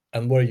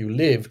and where you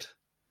lived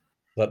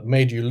that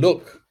made you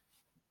look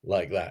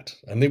like that,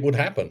 and it would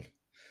happen.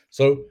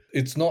 So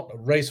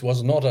race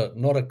was not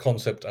a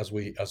concept as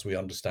we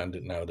understand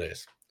it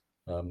nowadays.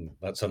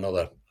 That's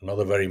another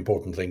very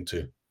important thing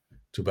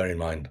to bear in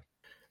mind.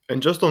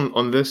 And just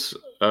on this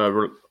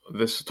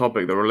this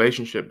topic, the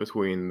relationship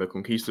between the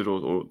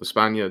conquistadors or the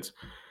Spaniards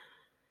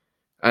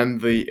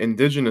and the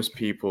indigenous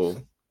people,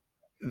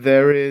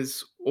 there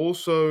is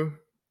also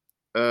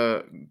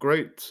a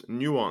great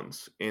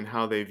nuance in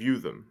how they view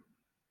them.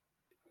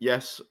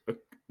 Yes,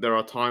 there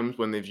are times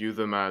when they view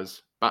them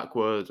as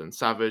backwards and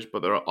savage,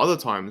 but there are other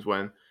times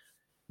when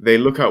they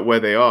look at where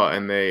they are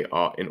and they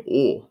are in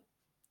awe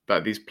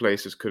that these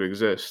places could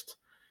exist.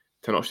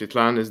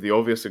 Tenochtitlan is the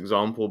obvious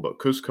example, but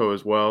Cusco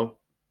as well.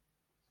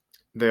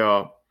 They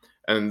are,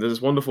 and there's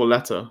this wonderful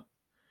letter.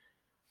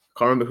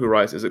 Can't remember who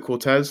writes. Is it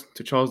Cortes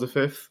to Charles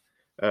V,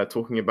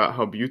 talking about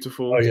how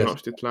beautiful Oh yes,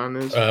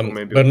 Tenochtitlan is, or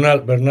maybe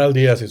Bernal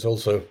Diaz is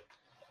also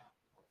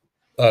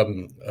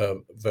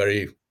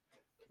very.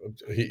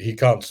 He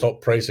can't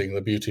stop praising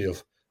the beauty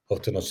of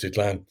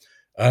Tenochtitlan,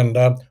 and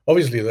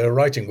obviously they're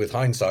writing with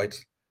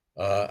hindsight,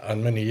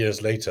 and many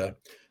years later,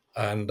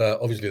 and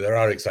obviously there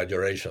are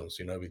exaggerations,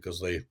 because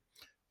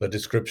the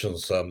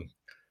descriptions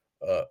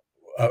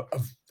uh,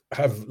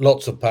 have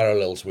lots of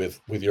parallels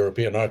with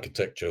European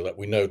architecture that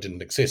we know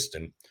didn't exist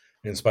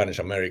in Spanish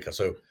America.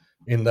 So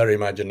in their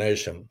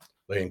imagination,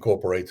 they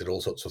incorporated all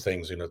sorts of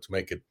things, to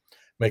make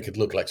it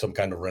look like some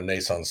kind of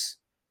Renaissance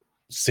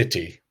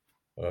city,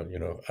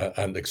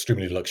 and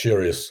extremely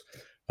luxurious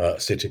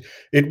city.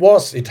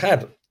 It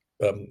had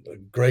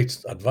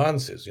great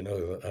advances,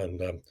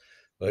 and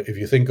if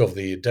you think of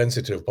the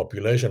density of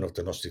population of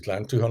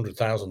Tenochtitlan,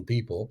 200,000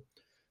 people,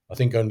 I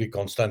think only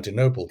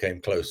Constantinople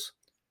came close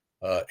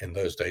in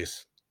those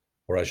days,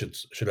 or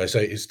should I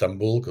say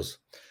Istanbul, because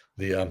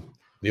the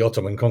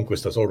Ottoman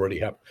conquest has already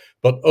happened.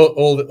 But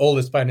all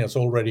the Spaniards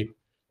already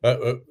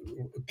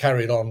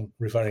carried on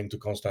referring to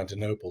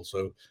Constantinople,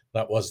 so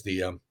that was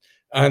the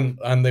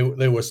and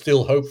they were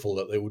still hopeful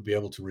that they would be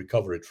able to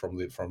recover it from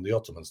the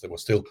Ottomans. They were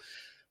still,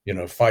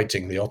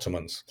 fighting the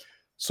Ottomans.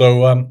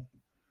 So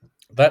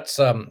that's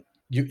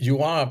you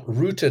are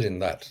rooted in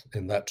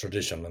that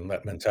tradition and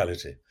that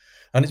mentality,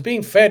 and it's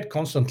being fed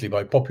constantly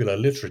by popular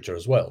literature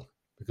as well.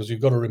 Because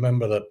you've got to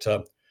remember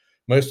that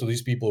most of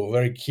these people were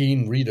very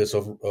keen readers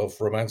of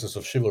romances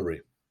of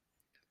chivalry,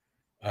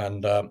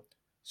 and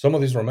some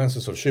of these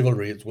romances of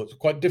chivalry, it was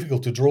quite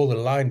difficult to draw the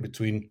line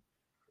between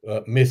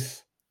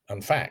myth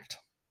and fact.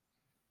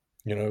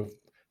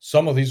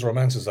 Some of these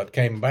romances that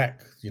came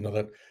back,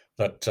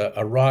 that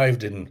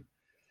arrived in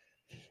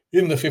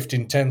the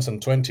 1510s and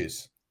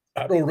 20s,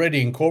 had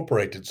already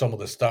incorporated some of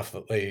the stuff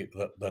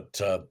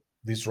that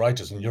these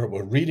writers in Europe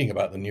were reading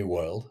about the New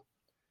World.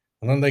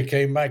 And then they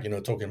came back,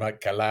 talking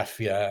about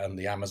Calafia and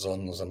the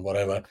Amazons and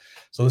whatever.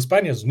 So the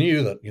Spaniards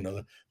knew that,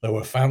 there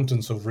were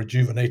fountains of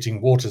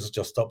rejuvenating waters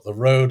just up the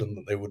road, and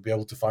that they would be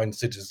able to find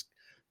cities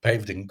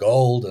paved in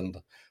gold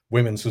and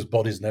women whose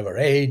bodies never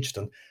aged.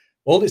 And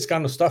all this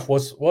kind of stuff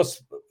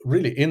was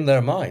really in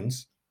their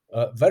minds,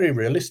 very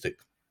realistic.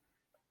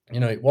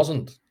 It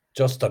wasn't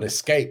just an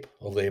escape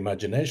of the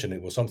imagination.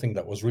 It was something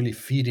that was really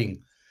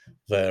feeding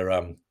their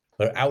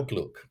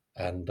outlook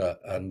and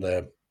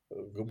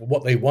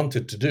what they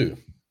wanted to do.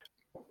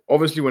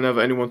 obviously whenever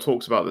anyone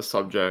talks about this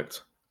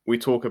subject, we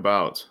talk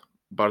about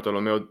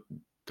Bartolomeo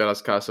de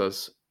las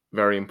Casas'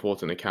 very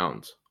important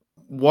account.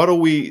 What are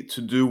we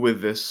to do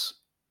with this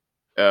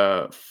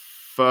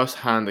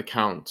first-hand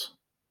account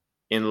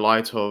in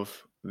light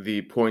of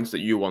the points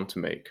that you want to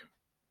make?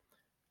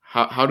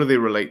 How do they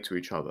relate to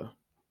each other?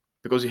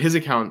 Because his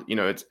account,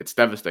 it's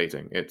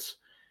devastating. It's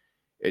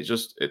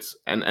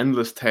an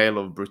endless tale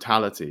of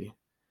brutality.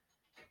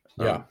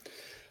 Yeah.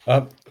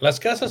 Las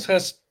Casas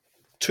has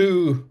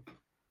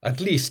at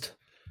least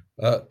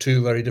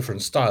two very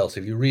different styles.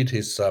 If you read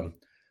his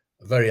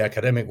very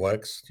academic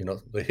works,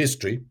 the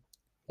history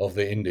of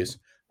the Indies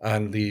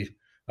and the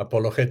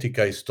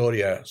Apologetica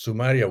Historia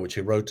Sumaria, which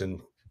he wrote in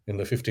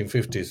the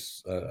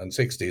 1550s and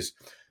 60s,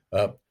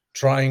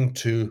 trying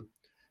to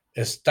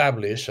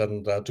establish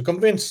and to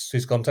convince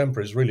his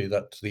contemporaries really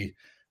that the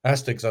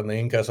Aztecs and the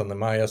Incas and the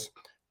Mayas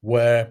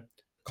were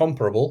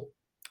comparable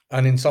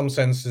and in some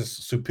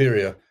senses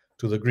superior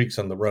to the Greeks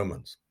and the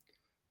Romans.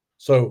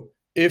 So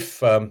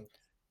if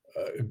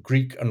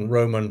Greek and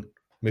Roman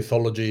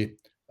mythology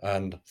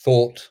and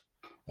thought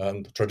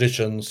and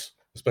traditions,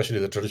 especially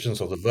the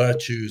traditions of the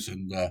virtues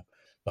and the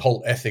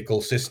whole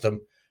ethical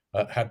system,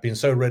 had been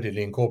so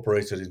readily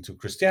incorporated into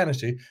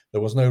Christianity,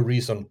 there was no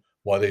reason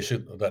why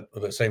that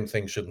the same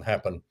thing shouldn't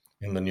happen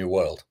in the New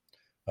World.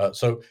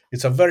 So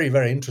it's a very,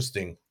 very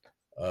interesting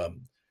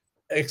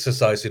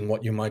exercise in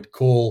what you might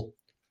call,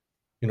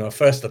 a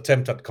first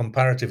attempt at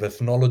comparative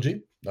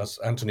ethnology, as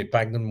Anthony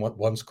Pagnon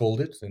once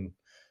called it, in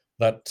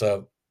that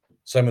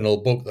seminal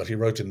book that he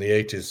wrote in the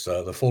 80s,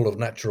 The Fall of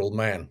Natural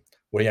Man,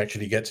 where he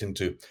actually gets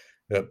into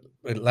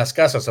Las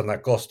Casas and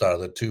Acosta are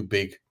the two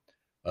big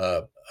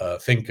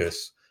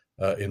thinkers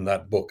in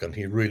that book, and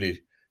he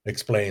really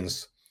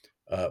explains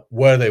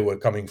where they were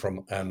coming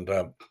from and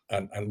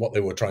what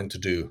they were trying to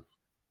do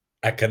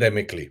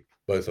academically,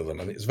 both of them,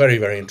 and it's very,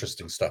 very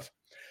interesting stuff.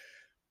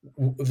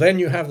 Then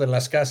you have the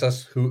Las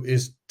Casas, who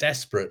is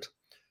desperate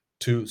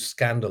to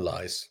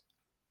scandalize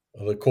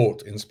the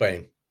court in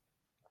Spain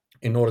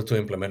in order to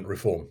implement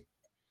reform.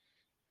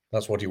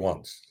 That's what he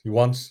wants. He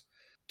wants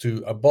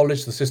to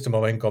abolish the system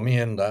of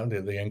encomienda.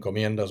 The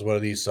encomiendas were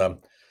these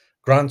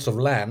grants of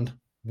land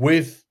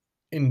with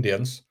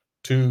Indians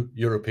to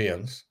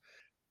Europeans.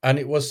 And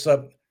it was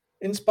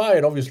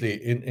inspired, obviously,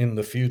 in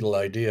the feudal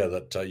idea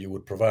that you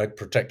would provide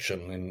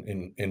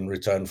protection in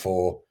return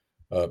for,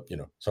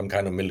 some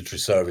kind of military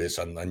service,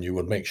 and you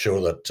would make sure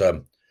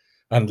that,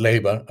 and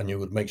labor, and you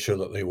would make sure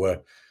that they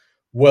were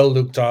well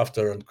looked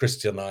after and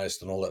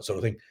Christianized and all that sort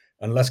of thing.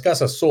 And Las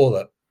Casas saw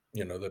that,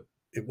 that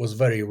it was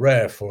very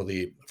rare for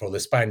the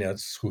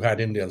Spaniards who had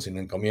Indians in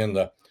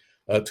encomienda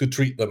to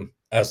treat them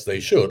as they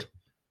should.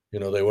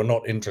 They were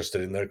not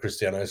interested in their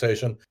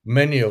Christianization.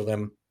 Many of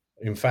them,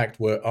 in fact,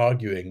 were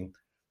arguing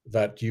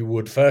that you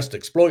would first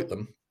exploit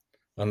them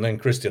and then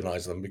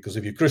Christianize them, because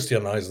if you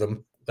Christianize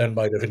them, then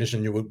by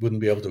definition you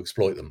wouldn't be able to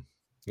exploit them,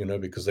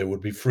 because they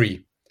would be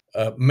free.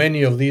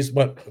 Many of these,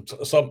 but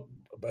some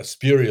a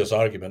spurious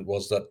argument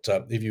was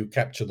that if you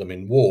capture them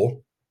in war,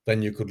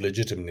 then you could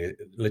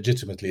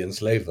legitimately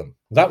enslave them.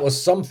 That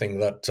was something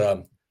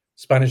that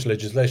Spanish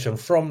legislation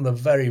from the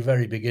very,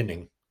 very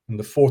beginning, in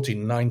the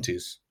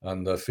 1490s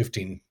and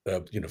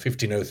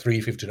 1503,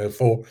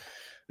 1504,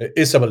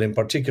 Isabel in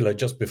particular,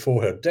 just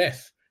before her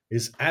death,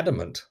 is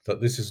adamant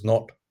that this is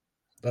not,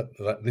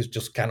 that this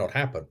just cannot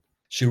happen.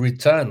 She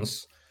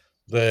returns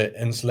the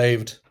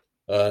enslaved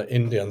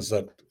Indians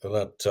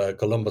that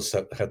Columbus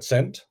had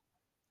sent,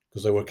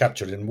 because they were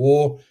captured in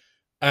war.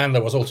 And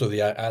there was also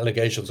the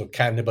allegations of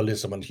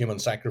cannibalism and human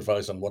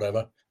sacrifice and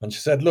whatever. And she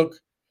said, look,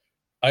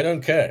 I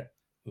don't care.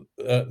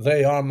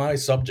 They are my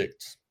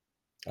subjects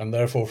and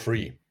therefore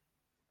free.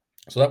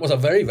 So that was a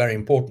very, very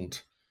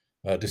important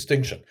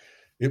distinction.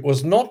 It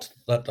was not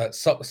that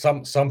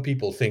some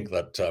people think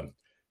that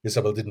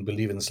Isabel didn't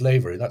believe in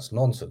slavery. That's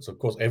nonsense. Of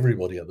course,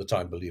 everybody at the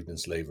time believed in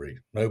slavery.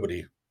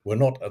 We're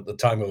not at the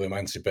time of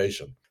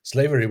emancipation.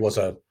 Slavery was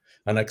an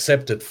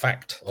accepted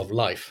fact of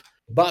life.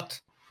 But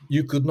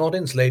you could not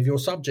enslave your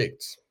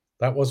subjects.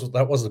 That was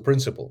the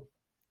principle.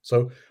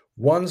 So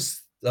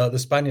once the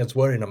Spaniards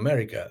were in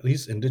America,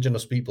 these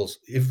indigenous peoples,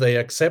 if they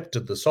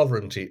accepted the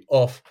sovereignty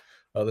of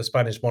the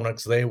Spanish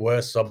monarchs, they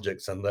were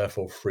subjects and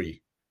therefore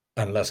free.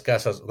 And Las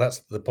Casas, that's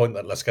the point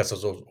that Las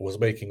Casas was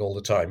making all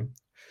the time.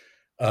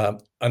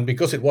 And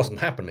because it wasn't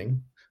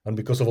happening, and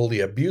because of all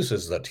the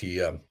abuses that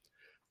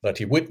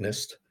he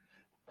witnessed,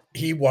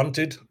 he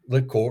wanted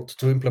the court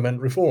to implement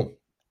reform.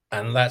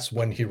 And that's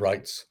when he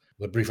writes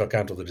the brief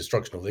account of the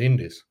destruction of the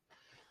Indies,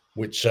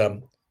 which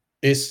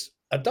is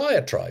a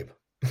diatribe,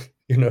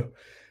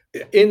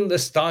 in the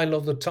style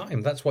of the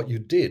time. That's what you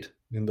did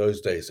in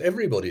those days.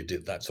 Everybody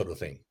did that sort of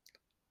thing.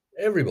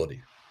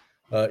 Everybody.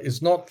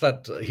 It's not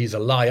that he's a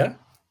liar.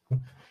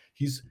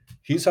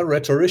 He's a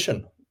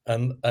rhetorician,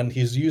 and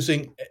he's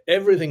using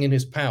everything in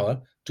his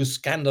power to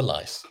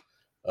scandalize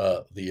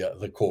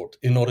the court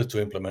in order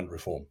to implement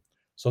reform.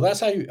 So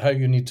that's how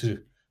you need to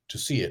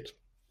see it.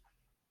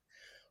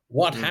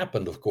 What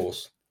happened, of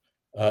course,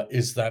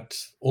 is that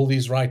all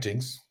these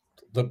writings,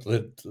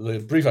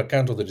 the brief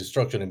account of the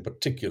destruction in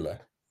particular,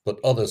 but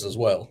others as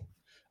well,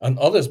 and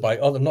others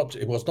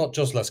it was not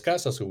just Las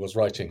Casas who was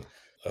writing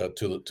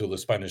to the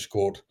Spanish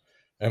court,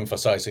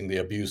 emphasizing the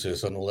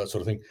abuses and all that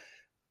sort of thing.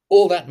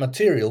 All that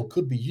material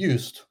could be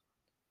used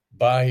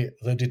by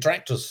the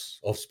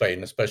detractors of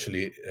Spain,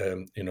 especially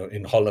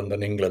in Holland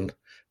and England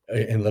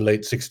in the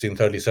late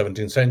 16th, early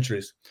 17th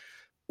centuries,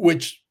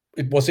 which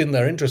it was in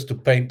their interest to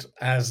paint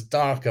as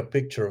dark a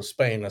picture of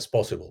Spain as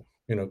possible,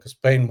 because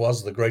Spain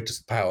was the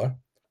greatest power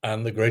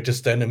and the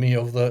greatest enemy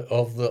of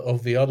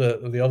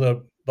the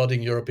other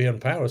budding European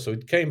power. So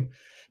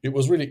it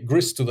was really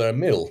grist to their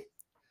mill.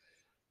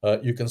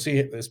 You can see,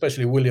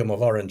 especially William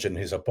of Orange in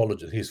his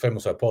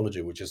famous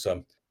apology, which is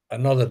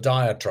another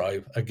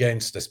diatribe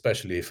against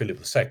especially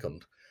Philip II,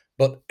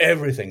 but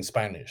everything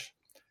Spanish.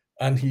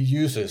 And he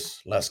uses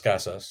Las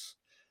Casas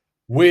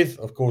with,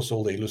 of course,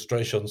 all the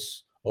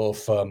illustrations of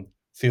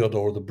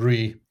Theodore the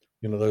Brie,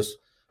 those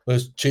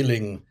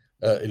chilling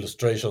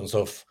illustrations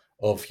of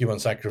human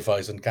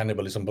sacrifice and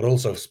cannibalism, but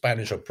also of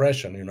Spanish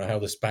oppression, how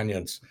the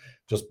Spaniards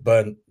just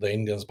burnt the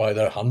Indians by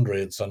their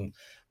hundreds and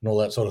all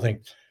that sort of thing.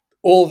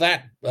 All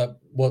that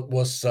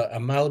was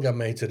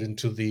amalgamated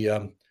into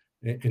the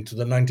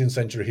 19th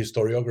century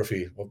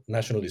historiography, of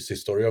nationalist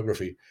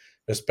historiography,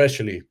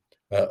 especially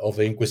of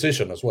the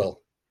Inquisition as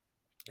well.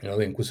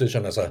 The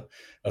Inquisition as an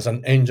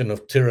engine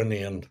of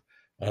tyranny and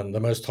the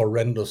most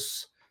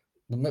horrendous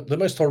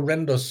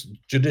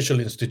judicial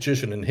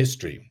institution in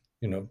history.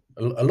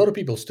 A lot of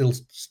people still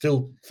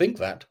think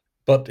that,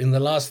 but in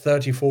the last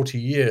 30, 40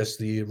 years,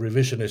 the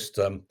revisionist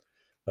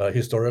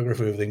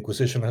historiography of the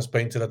Inquisition has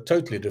painted a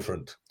totally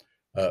different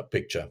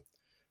picture.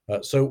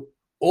 So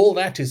all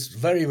that is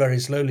very, very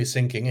slowly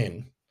sinking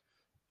in,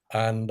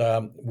 and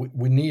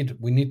we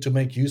need to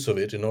make use of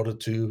it in order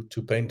to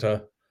paint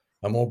a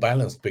more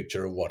balanced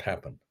picture of what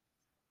happened.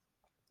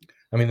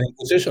 I mean, the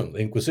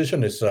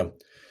Inquisition is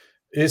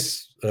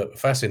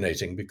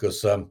fascinating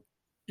because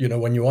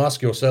when you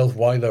ask yourself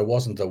why there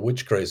wasn't a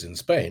witch craze in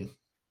Spain,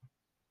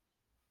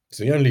 it's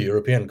the only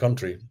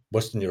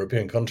Western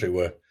European country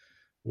where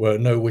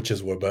no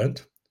witches were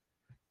burnt.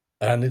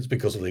 And it's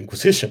because of the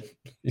Inquisition.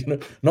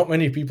 Not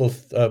many people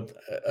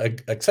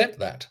accept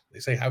that. They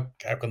say, how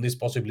can this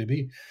possibly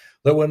be?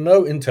 There were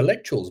no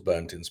intellectuals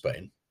burnt in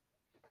Spain.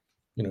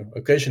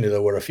 Occasionally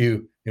there were a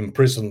few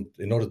imprisoned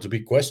in order to be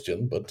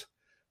questioned, but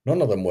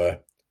none of them were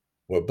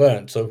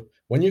burnt. So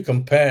when you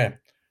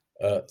compare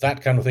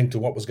that kind of thing to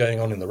what was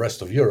going on in the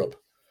rest of Europe,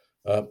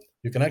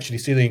 you can actually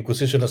see the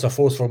Inquisition as a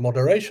force for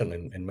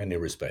moderation in many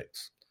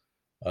respects.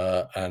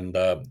 And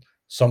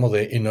some of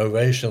the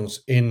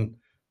innovations in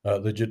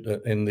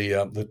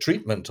the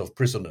treatment of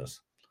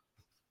prisoners,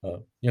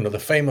 the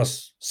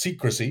famous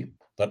secrecy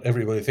that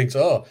everybody thinks,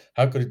 oh,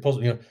 how could it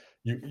possibly?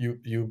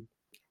 You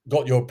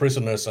got your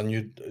prisoners and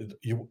you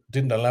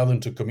didn't allow them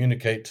to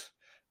communicate,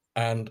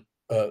 and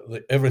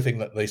everything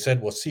that they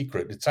said was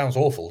secret. It sounds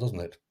awful, doesn't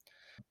it?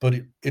 But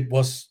it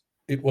was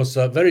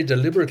very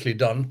deliberately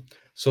done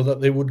so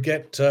that they would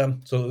get so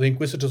that the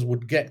inquisitors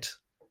would get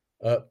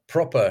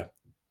proper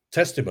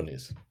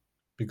testimonies,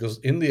 because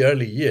in the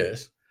early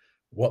years,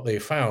 what they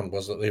found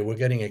was that they were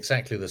getting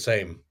exactly the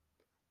same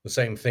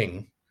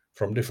thing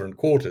from different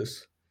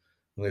quarters,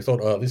 and they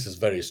thought, oh, this is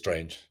very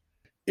strange.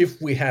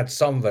 If we had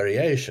some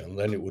variation,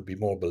 then it would be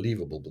more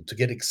believable. But to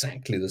get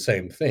exactly the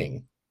same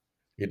thing,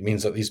 it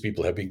means that these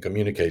people have been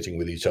communicating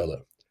with each other.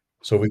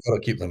 So we've got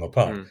to keep them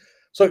apart. Mm.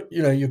 So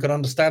you can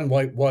understand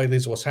why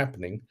this was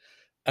happening,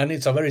 and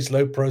it's a very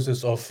slow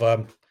process of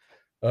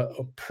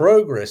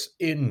progress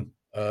in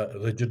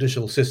the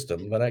judicial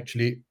system that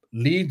actually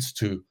leads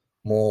to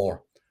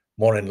more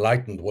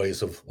enlightened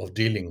ways of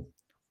dealing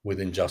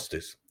with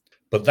injustice.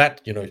 But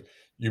that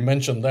you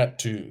mentioned that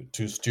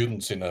to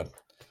students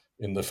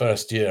in the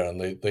first year,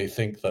 and they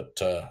think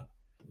that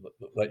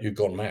you've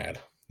gone mad.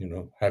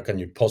 How can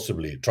you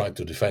possibly try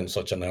to defend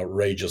such an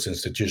outrageous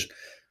institution?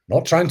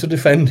 Not trying to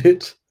defend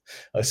it.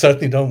 I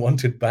certainly don't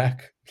want it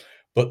back.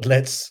 But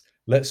let's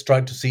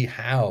try to see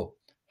how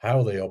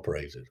they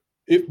operated.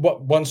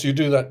 Once you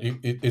do that,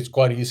 it's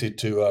quite easy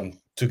to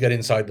get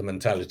inside the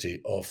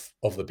mentality of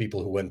the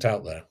people who went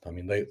out there. I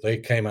mean, they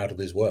came out of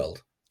this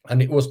world,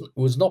 and it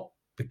was not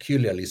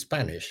peculiarly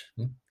Spanish.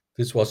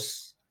 This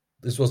was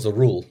the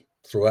rule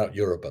throughout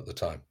Europe at the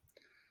time.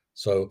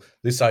 So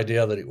this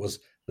idea that it was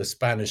the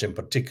Spanish in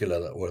particular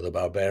that were the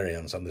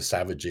barbarians and the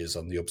savages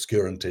and the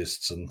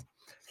obscurantists, and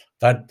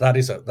that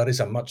is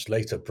a much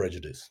later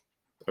prejudice.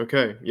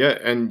 Okay, yeah,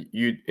 and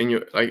you in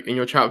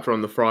your chapter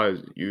on the friars,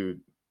 you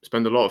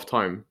spend a lot of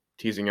time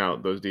teasing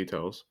out those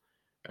details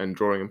and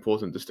drawing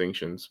important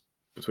distinctions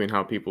between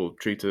how people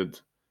treated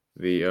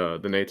the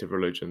native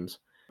religions.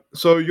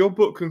 So your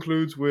book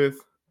concludes with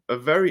a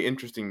very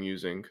interesting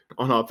musing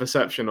on our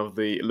perception of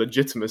the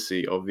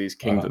legitimacy of these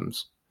Uh-huh.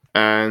 kingdoms,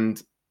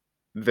 and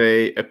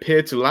they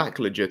appear to lack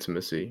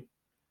legitimacy.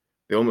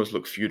 They almost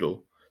look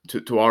feudal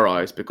to our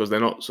eyes because they're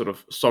not sort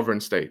of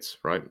sovereign states,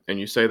 right? And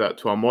you say that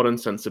to our modern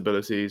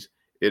sensibilities,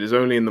 it is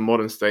only in the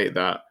modern state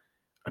that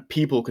a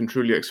people can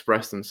truly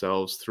express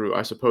themselves through,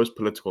 I suppose,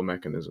 political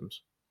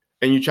mechanisms.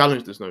 And you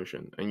challenge this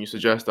notion and you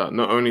suggest that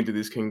not only did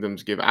these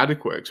kingdoms give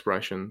adequate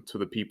expression to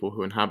the people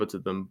who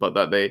inhabited them, but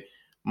that they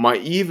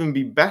might even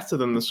be better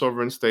than the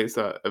sovereign states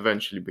that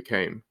eventually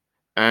became.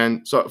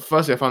 And so,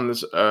 firstly, I found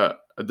this a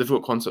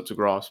difficult concept to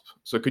grasp.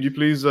 So, could you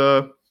please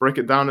break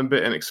it down a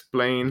bit and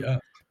explain Yeah.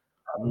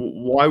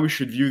 why we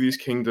should view these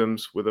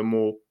kingdoms with a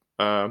more,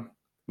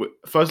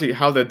 firstly,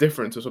 how they're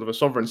different to sort of a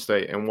sovereign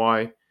state, and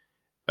why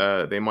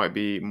they might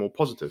be more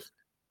positive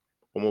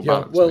or more Yeah.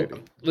 balanced, Well,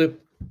 maybe.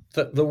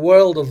 the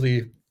world of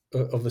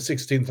the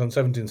 16th and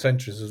 17th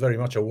centuries is very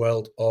much a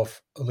world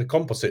of the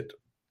composite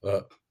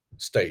uh,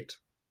 state,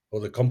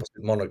 or the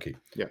composite monarchy,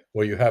 Yeah.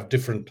 where you have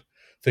different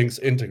things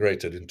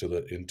integrated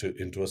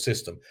into a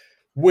system,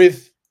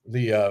 with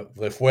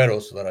the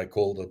fueros that I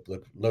call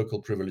the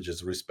local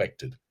privileges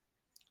respected.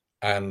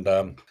 And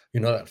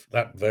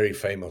that very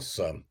famous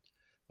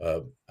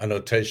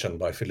annotation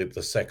by Philip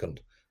II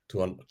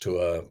to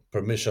a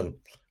permission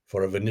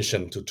for a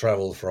Venetian to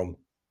travel from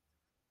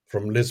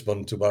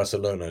Lisbon to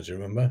Barcelona. Do you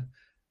remember?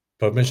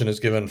 Permission is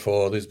given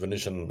for this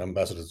Venetian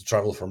ambassador to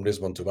travel from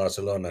Lisbon to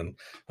Barcelona,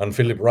 and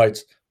Philip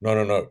writes, no,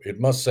 no, no, it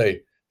must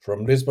say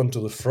from Lisbon to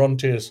the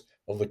frontiers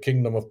of the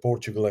Kingdom of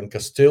Portugal and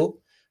Castile,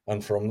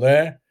 and from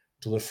there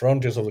to the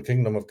frontiers of the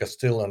Kingdom of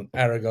Castile and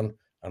Aragon,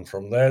 and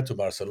from there to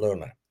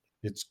Barcelona.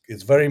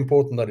 It's very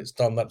important that it's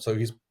done that. So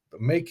he's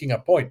making a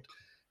point,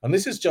 and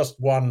this is just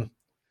one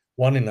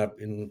in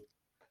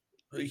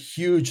a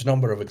huge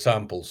number of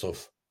examples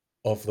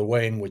of the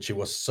way in which he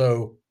was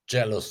so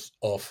jealous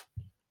of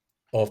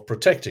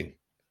protecting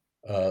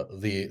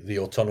the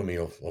autonomy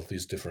of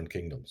these different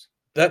kingdoms.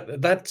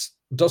 That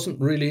doesn't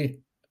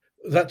really.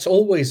 That's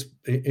always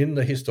in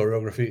the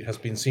historiography has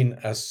been seen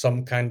as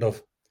some kind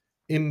of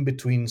in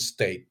between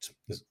stage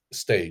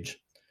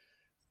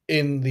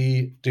in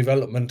the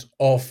development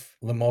of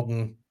the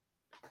modern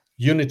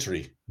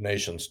unitary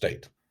nation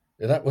state.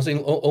 That was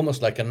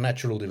almost like a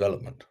natural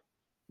development.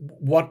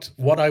 What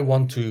I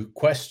want to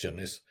question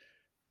is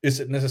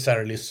it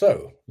necessarily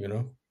so?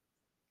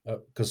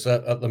 Because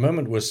at the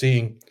moment we're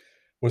seeing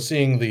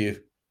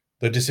the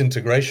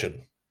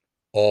disintegration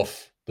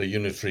of the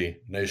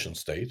unitary nation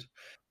state.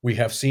 We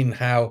have seen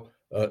how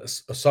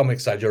some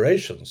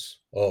exaggerations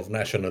of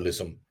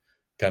nationalism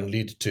can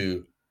lead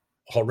to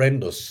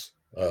horrendous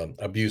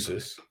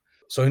abuses.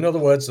 So, in other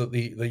words, that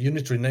the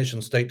unitary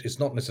nation state is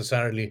not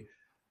necessarily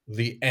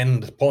the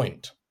end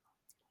point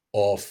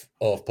of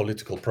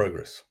political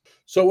progress.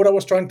 So what I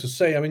was trying to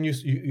say, I mean,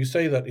 you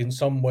say that in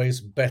some ways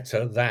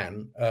better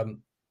than.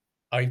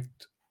 I,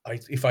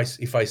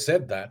 if I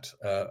said that,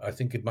 I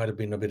think it might have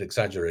been a bit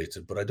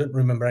exaggerated, but I don't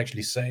remember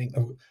actually saying.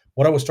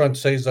 What I was trying to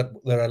say is that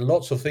there are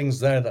lots of things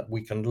there that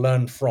we can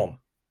learn from.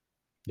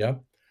 Yeah,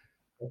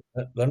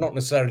 they're not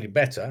necessarily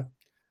better,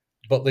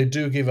 but they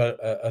do give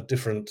a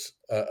different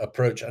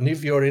approach. And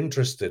if you're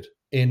interested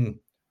in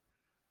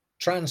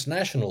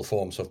transnational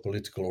forms of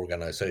political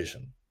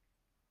organization,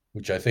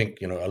 which I think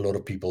a lot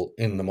of people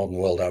in the modern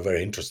world are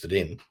very interested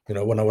in.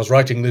 When I was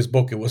writing this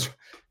book, it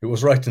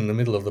was right in the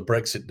middle of the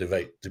Brexit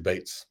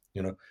debates.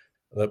 The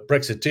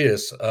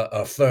Brexiteers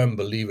are firm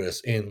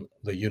believers in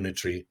the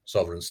unitary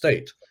sovereign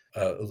state.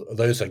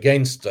 Those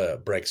against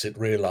Brexit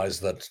realize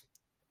that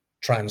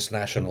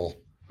transnational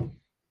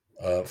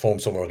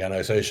forms of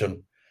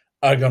organization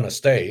are going to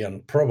stay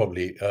and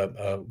probably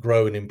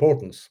grow in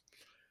importance.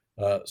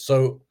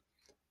 So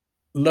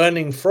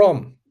learning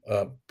from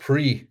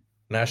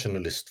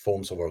pre-nationalist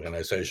forms of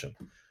organization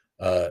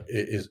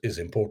is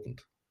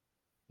important.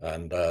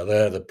 And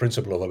there, the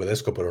principle of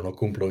obedezco pero no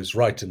cumplo is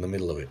right in the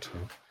middle of it.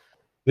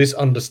 This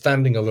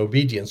understanding of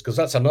obedience, because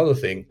that's another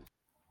thing.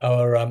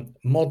 Our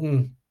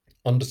modern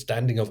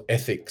understanding of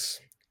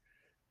ethics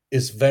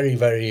is very,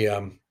 very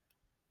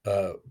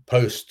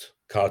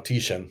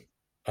post-Cartesian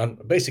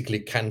and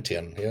basically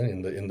Kantian,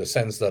 in the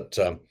sense that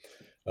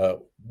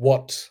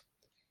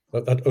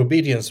that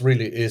obedience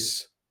really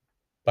is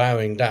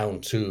bowing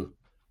down to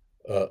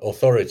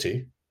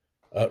authority,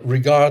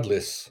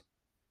 regardless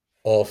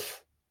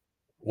of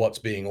what's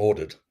being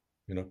ordered.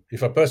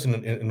 If a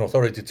person in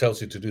authority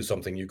tells you to do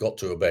something, you got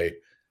to obey,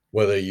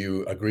 whether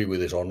you agree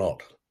with it or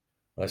not.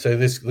 I say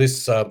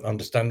this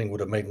understanding would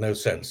have made no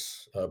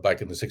sense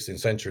back in the 16th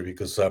century,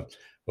 because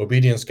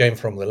obedience came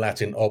from the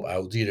Latin ob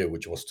audire,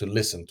 which was to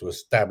listen, to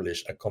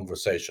establish a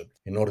conversation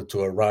in order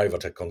to arrive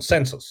at a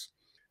consensus.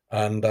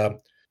 And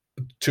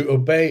to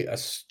obey a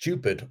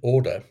stupid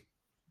order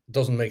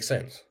doesn't make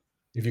sense.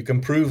 If you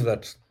can prove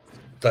that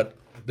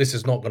this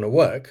is not going to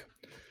work,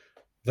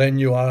 then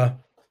you are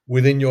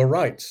within your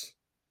rights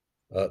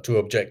to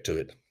object to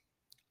it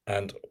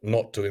and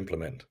not to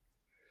implement.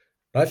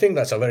 I think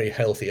that's a very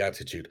healthy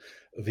attitude.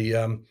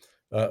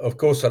 Of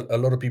course, a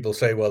lot of people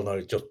say, well, no,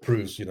 it just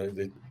proves,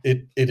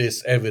 it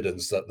is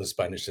evidence that the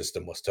Spanish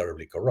system was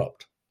terribly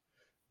corrupt.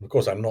 Of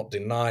course, I'm not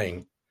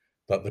denying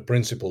that the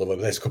principle of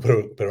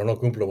obedezco pero no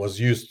cumplo was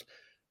used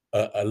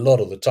a lot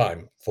of the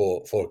time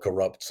for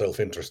corrupt,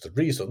 self-interested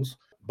reasons,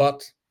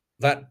 but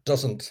that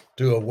doesn't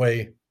do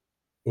away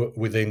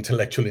with the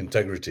intellectual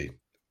integrity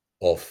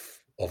of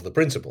the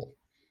principle.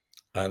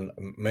 And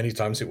many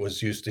times it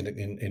was used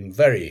in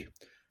very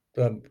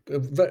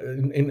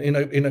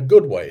in a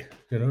good way,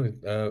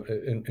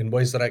 in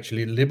ways that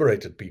actually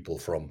liberated people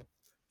from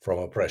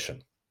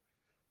oppression.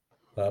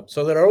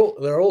 So there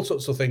are all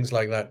sorts of things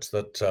like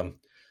that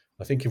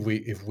I think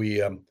if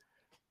we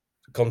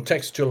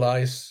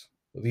contextualize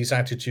these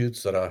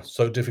attitudes that are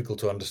so difficult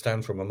to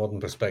understand from a modern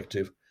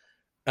perspective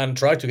and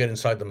try to get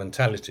inside the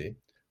mentality,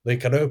 they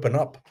can open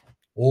up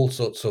all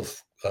sorts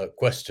of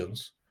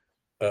questions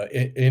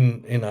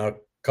in our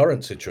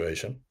current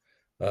situation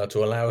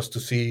to allow us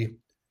to see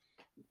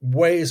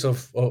ways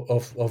of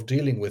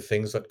dealing with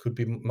things that could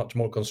be much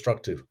more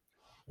constructive,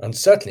 and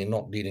certainly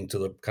not leading to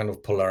the kind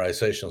of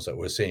polarizations that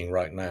we're seeing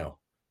right now.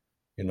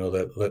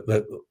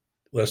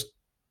 There's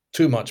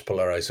too much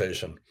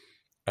polarization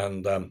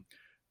and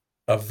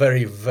a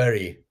very,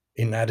 very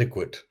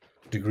inadequate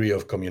degree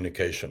of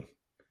communication.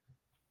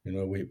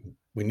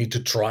 We need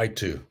to try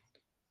to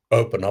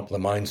open up the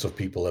minds of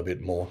people a bit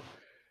more,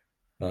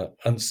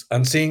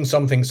 and seeing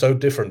something so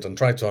different and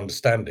try to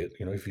understand it.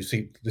 If you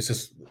see this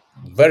is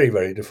very,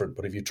 very different,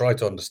 but if you try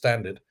to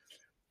understand it,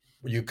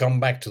 you come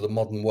back to the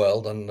modern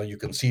world and you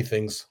can see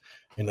things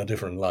in a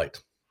different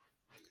light.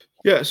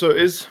 Yeah, so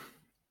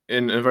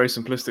in a very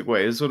simplistic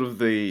way, is sort of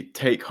the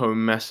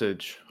take-home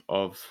message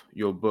of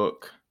your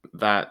book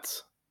that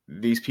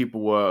these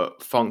people were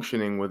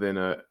functioning within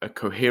a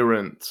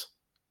coherent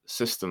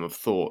system of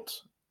thought,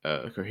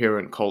 a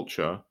coherent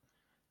culture,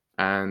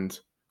 and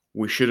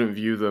we shouldn't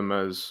view them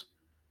as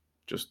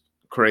just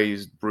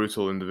crazed,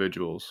 brutal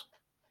individuals.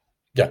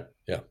 Yeah.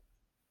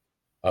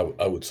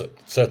 I would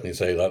certainly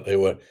say that they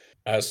were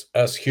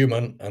as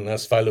human and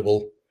as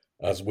fallible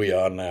as we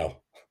are now.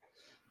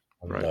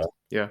 And, right.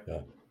 Yeah.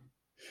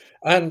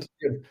 And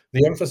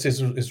the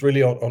emphasis is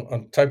really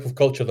on type of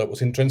culture that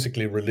was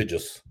intrinsically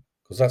religious,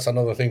 because that's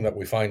another thing that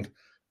we find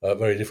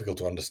very difficult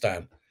to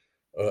understand.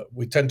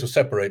 We tend to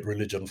separate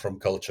religion from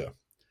culture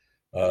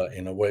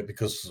in a way,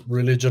 because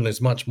religion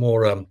is much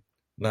more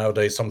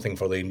nowadays something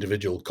for the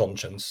individual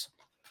conscience.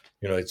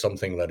 It's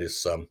something that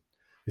is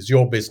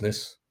your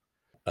business,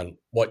 and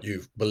what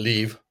you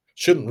believe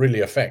shouldn't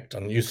really affect,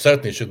 and you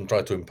certainly shouldn't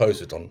try to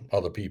impose it on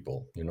other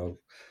people.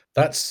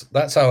 That's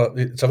how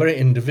it's a very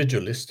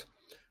individualist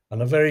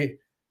and a very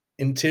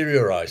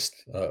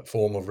interiorized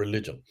form of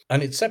religion,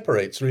 and it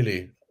separates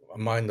really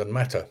mind and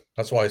matter.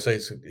 That's why I say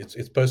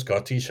it's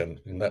post-Cartesian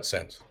in that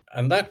sense.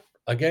 And that,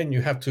 again,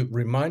 you have to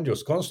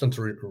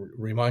constantly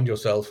remind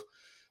yourself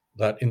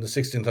that in the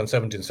 16th and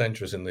 17th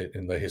centuries in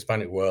the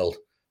Hispanic world,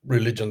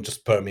 religion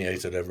just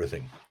permeated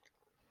everything.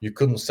 You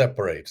couldn't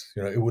separate.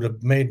 It would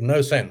have made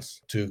no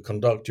sense to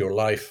conduct your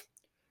life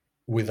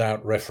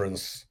without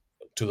reference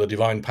to the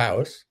divine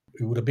powers.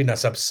 It would have been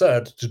as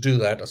absurd to do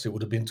that as it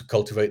would have been to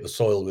cultivate the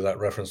soil without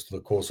reference to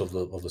the course of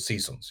the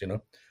seasons.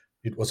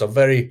 It was a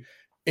very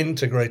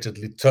integrated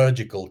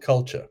liturgical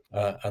culture,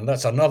 and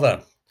that's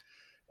another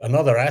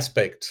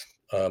aspect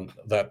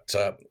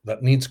that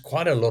needs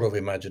quite a lot of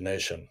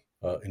imagination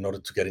in order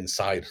to get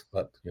inside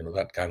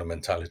that kind of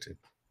mentality.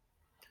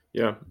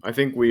 Yeah, I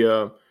think we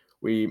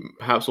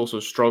perhaps also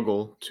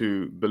struggle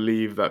to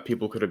believe that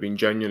people could have been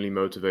genuinely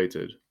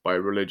motivated by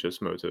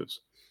religious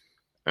motives,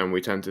 and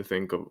we tend to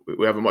think of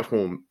we have a much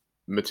more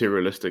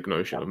materialistic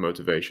notion of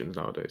motivations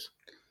nowadays.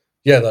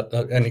 Yeah,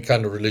 that any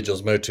kind of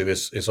religious motive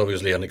is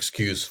obviously an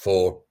excuse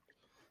for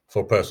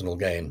personal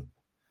gain,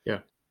 Yeah,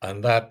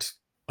 and that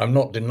I'm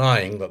not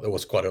denying that there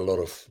was quite a lot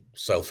of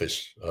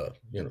selfish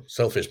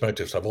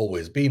motives have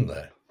always been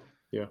there,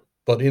 yeah,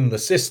 but in the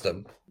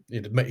system,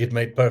 it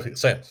made perfect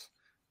sense.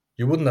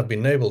 You wouldn't have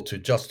been able to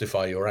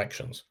justify your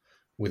actions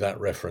without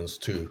reference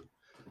to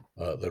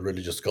the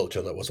religious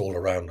culture that was all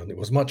around, and it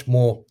was much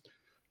more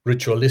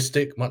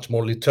ritualistic, much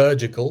more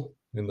liturgical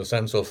in the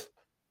sense of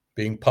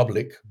being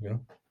public,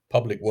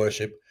 public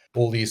worship,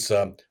 all these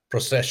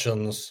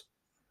processions.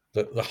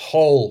 The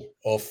whole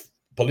of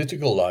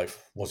political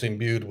life was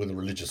imbued with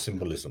religious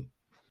symbolism.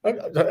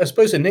 I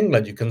suppose in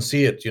England you can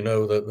see it.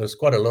 That there's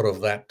quite a lot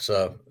of that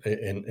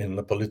in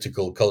the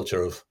political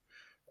culture of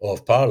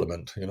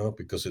Parliament.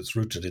 Because it's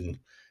rooted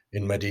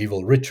in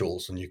medieval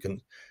rituals,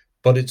 and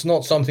but it's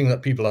not something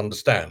that people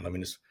understand. I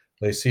mean,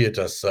 they see it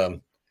as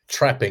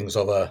trappings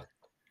of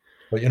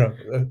but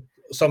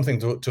something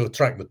to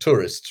attract the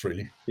tourists,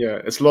 really. yeah.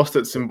 It's lost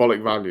its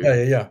symbolic value.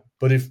 Yeah.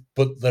 But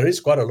there is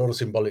quite a lot of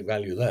symbolic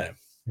value there.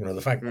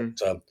 The fact Mm,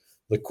 that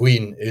the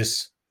Queen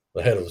is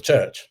the head of the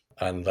church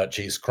and that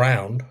she's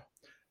crowned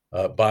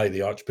by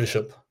the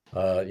Archbishop.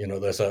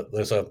 There's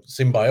a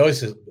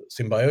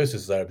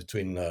symbiosis there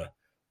between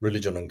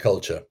religion and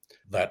culture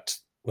that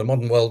the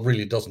modern world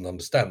really doesn't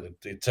understand.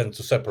 It tends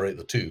to separate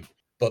the two.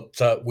 But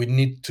we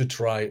need to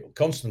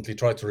constantly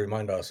try to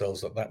remind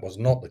ourselves that was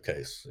not the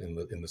case in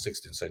the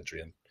 16th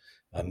century,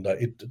 and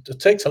it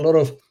takes a lot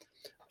of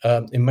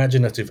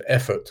imaginative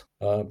effort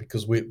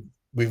because we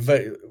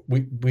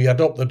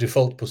adopt the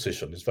default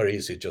position. It's very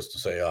easy just to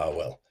say,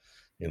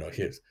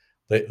 here's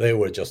they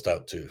were just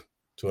out to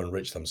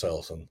enrich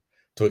themselves and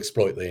to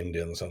exploit the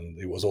Indians, and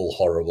it was all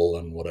horrible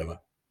and whatever.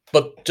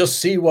 But just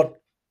see what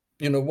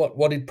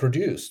it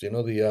produced.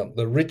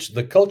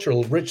 The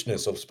cultural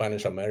richness of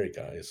Spanish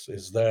America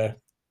is there.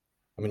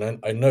 I mean,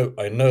 I know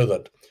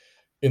that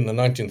in the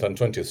 19th and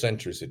 20th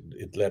centuries,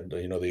 it led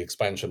the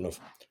expansion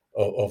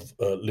of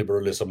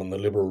liberalism and the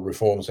liberal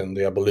reforms and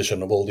the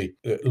abolition of all the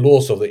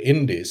laws of the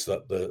Indies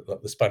that the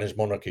Spanish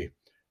monarchy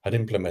had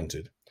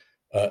implemented,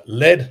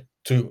 led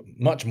to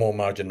much more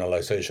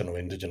marginalization of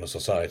indigenous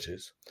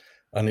societies,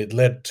 and it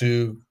led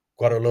to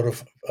quite a lot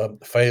of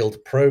failed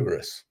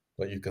progress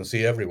that you can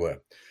see everywhere.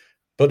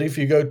 But if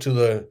you go to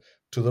the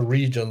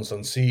regions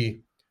and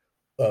see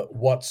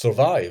what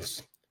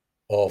survives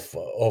of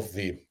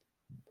the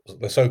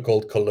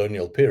so-called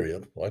colonial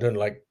period, I don't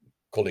like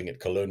calling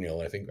it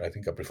colonial. I think I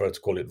prefer to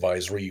call it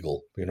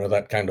viceregal.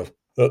 That kind of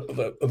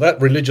that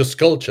religious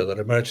culture that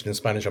emerged in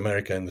Spanish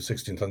America in the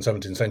 16th and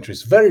 17th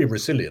centuries, very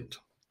resilient.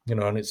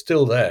 And it's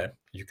still there.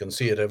 You can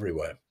see it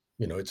everywhere.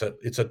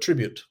 It's a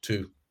tribute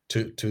to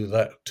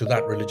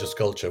that religious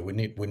culture. We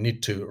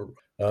need to.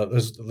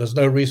 There's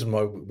no reason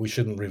why we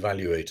shouldn't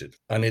reevaluate it,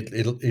 and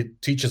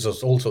it teaches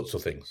us all sorts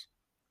of things.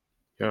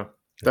 yeah,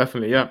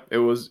 definitely. Yeah, it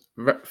was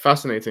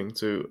fascinating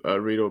to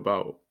read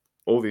about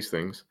all these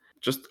things.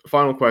 Just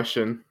final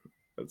question.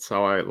 That's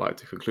how I like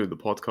to conclude the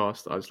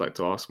podcast. I just like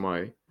to ask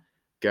my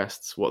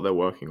guests what they're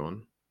working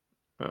on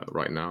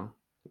right now.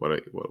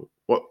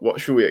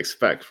 What should we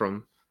expect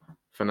from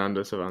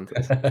Fernando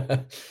Cervantes?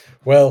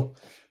 Well,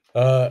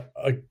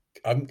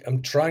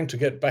 I'm trying to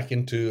get back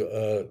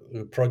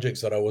into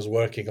projects that I was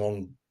working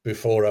on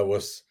before I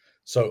was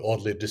so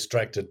oddly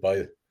distracted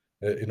by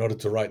in order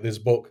to write this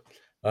book,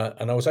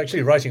 and I was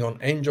actually writing on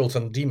angels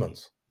and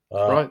demons,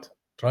 Right.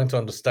 trying to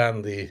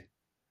understand the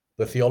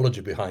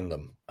theology behind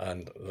them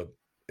and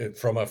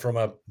from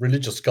a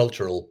religious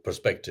cultural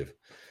perspective.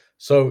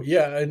 So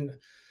yeah,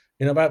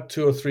 in about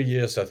 2 or 3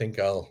 years, I think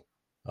I'll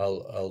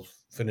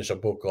finish a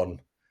book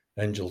on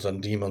angels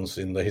and demons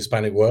in the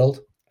Hispanic world,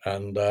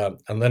 and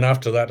then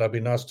after that, I've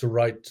been asked to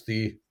write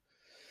the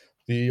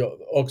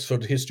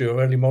Oxford History of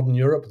Early Modern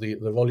Europe, the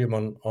volume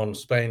on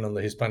Spain and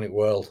the Hispanic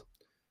world.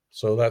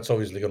 So that's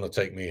obviously going to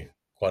take me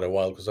quite a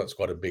while because that's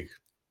quite a big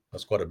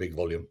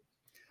volume.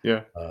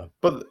 Yeah. Uh,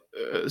 But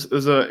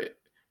there's a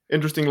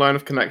interesting line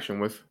of connection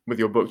with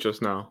your book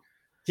just now.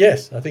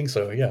 yes, I think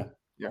so. Yeah.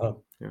 Yeah. Uh,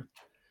 Yeah.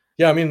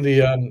 Yeah, I mean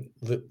the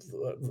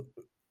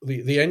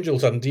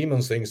angels and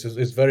demons things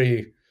is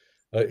very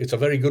it's a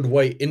very good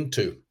way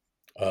into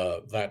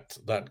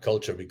that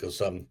culture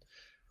because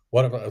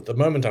at the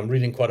moment I'm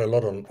reading quite a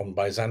lot on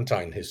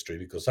Byzantine history,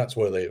 because that's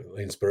where the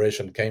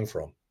inspiration came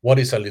from. What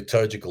is a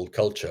liturgical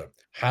culture?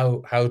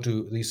 How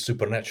do these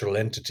supernatural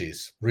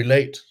entities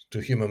relate to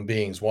human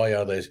beings? Why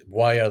are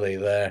they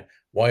there?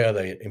 Why are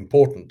they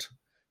important?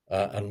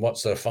 And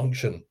what's their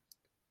function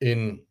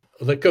in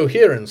the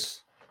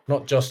coherence,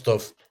 not just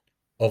of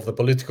the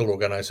political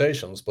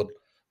organizations, but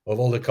of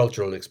all the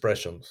cultural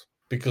expressions?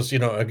 Because,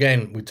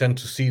 again, we tend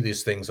to see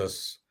these things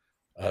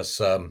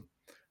as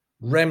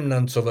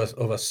remnants of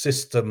a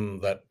system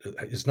that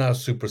is now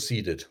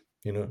superseded.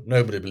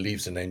 Nobody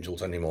believes in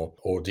angels anymore,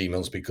 or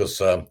demons, because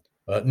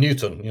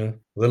Newton,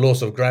 the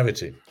laws of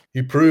gravity,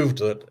 he proved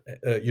that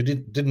you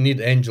didn't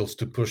need angels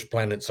to push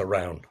planets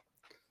around,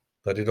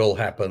 that it all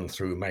happened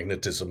through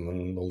magnetism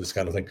and all this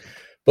kind of thing.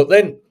 But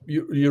then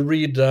you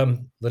read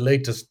the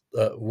latest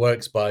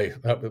works by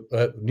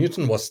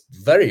Newton. Was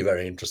very,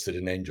 very interested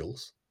in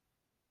angels,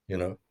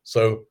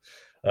 so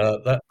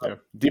that Yeah,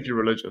 deeply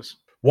religious.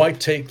 why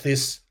take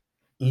this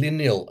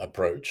lineal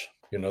approach?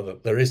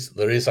 That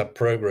there is a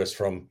progress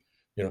from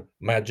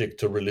magic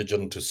to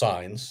religion to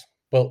science.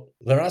 Well,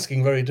 they're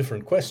asking very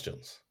different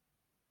questions,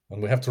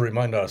 and we have to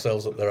remind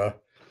ourselves that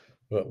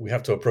we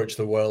have to approach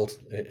the world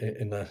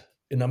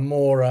in a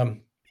more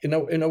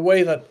in a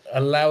way that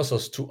allows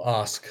us to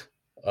ask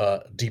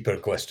deeper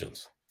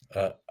questions,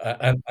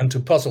 and to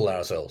puzzle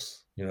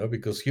ourselves.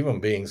 Because human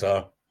beings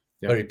are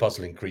Yeah, very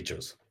puzzling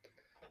creatures.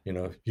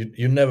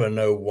 You never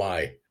know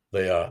why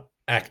they are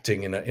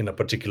acting in a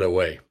particular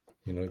way.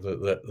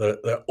 There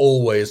are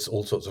always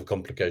all sorts of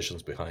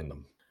complications behind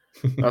them.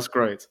 that's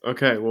great.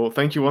 Okay, well,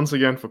 thank you once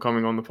again for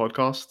coming on the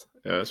podcast.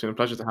 It's been a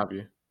pleasure to have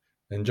you.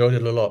 Enjoyed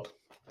it a lot.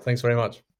 Thanks very much.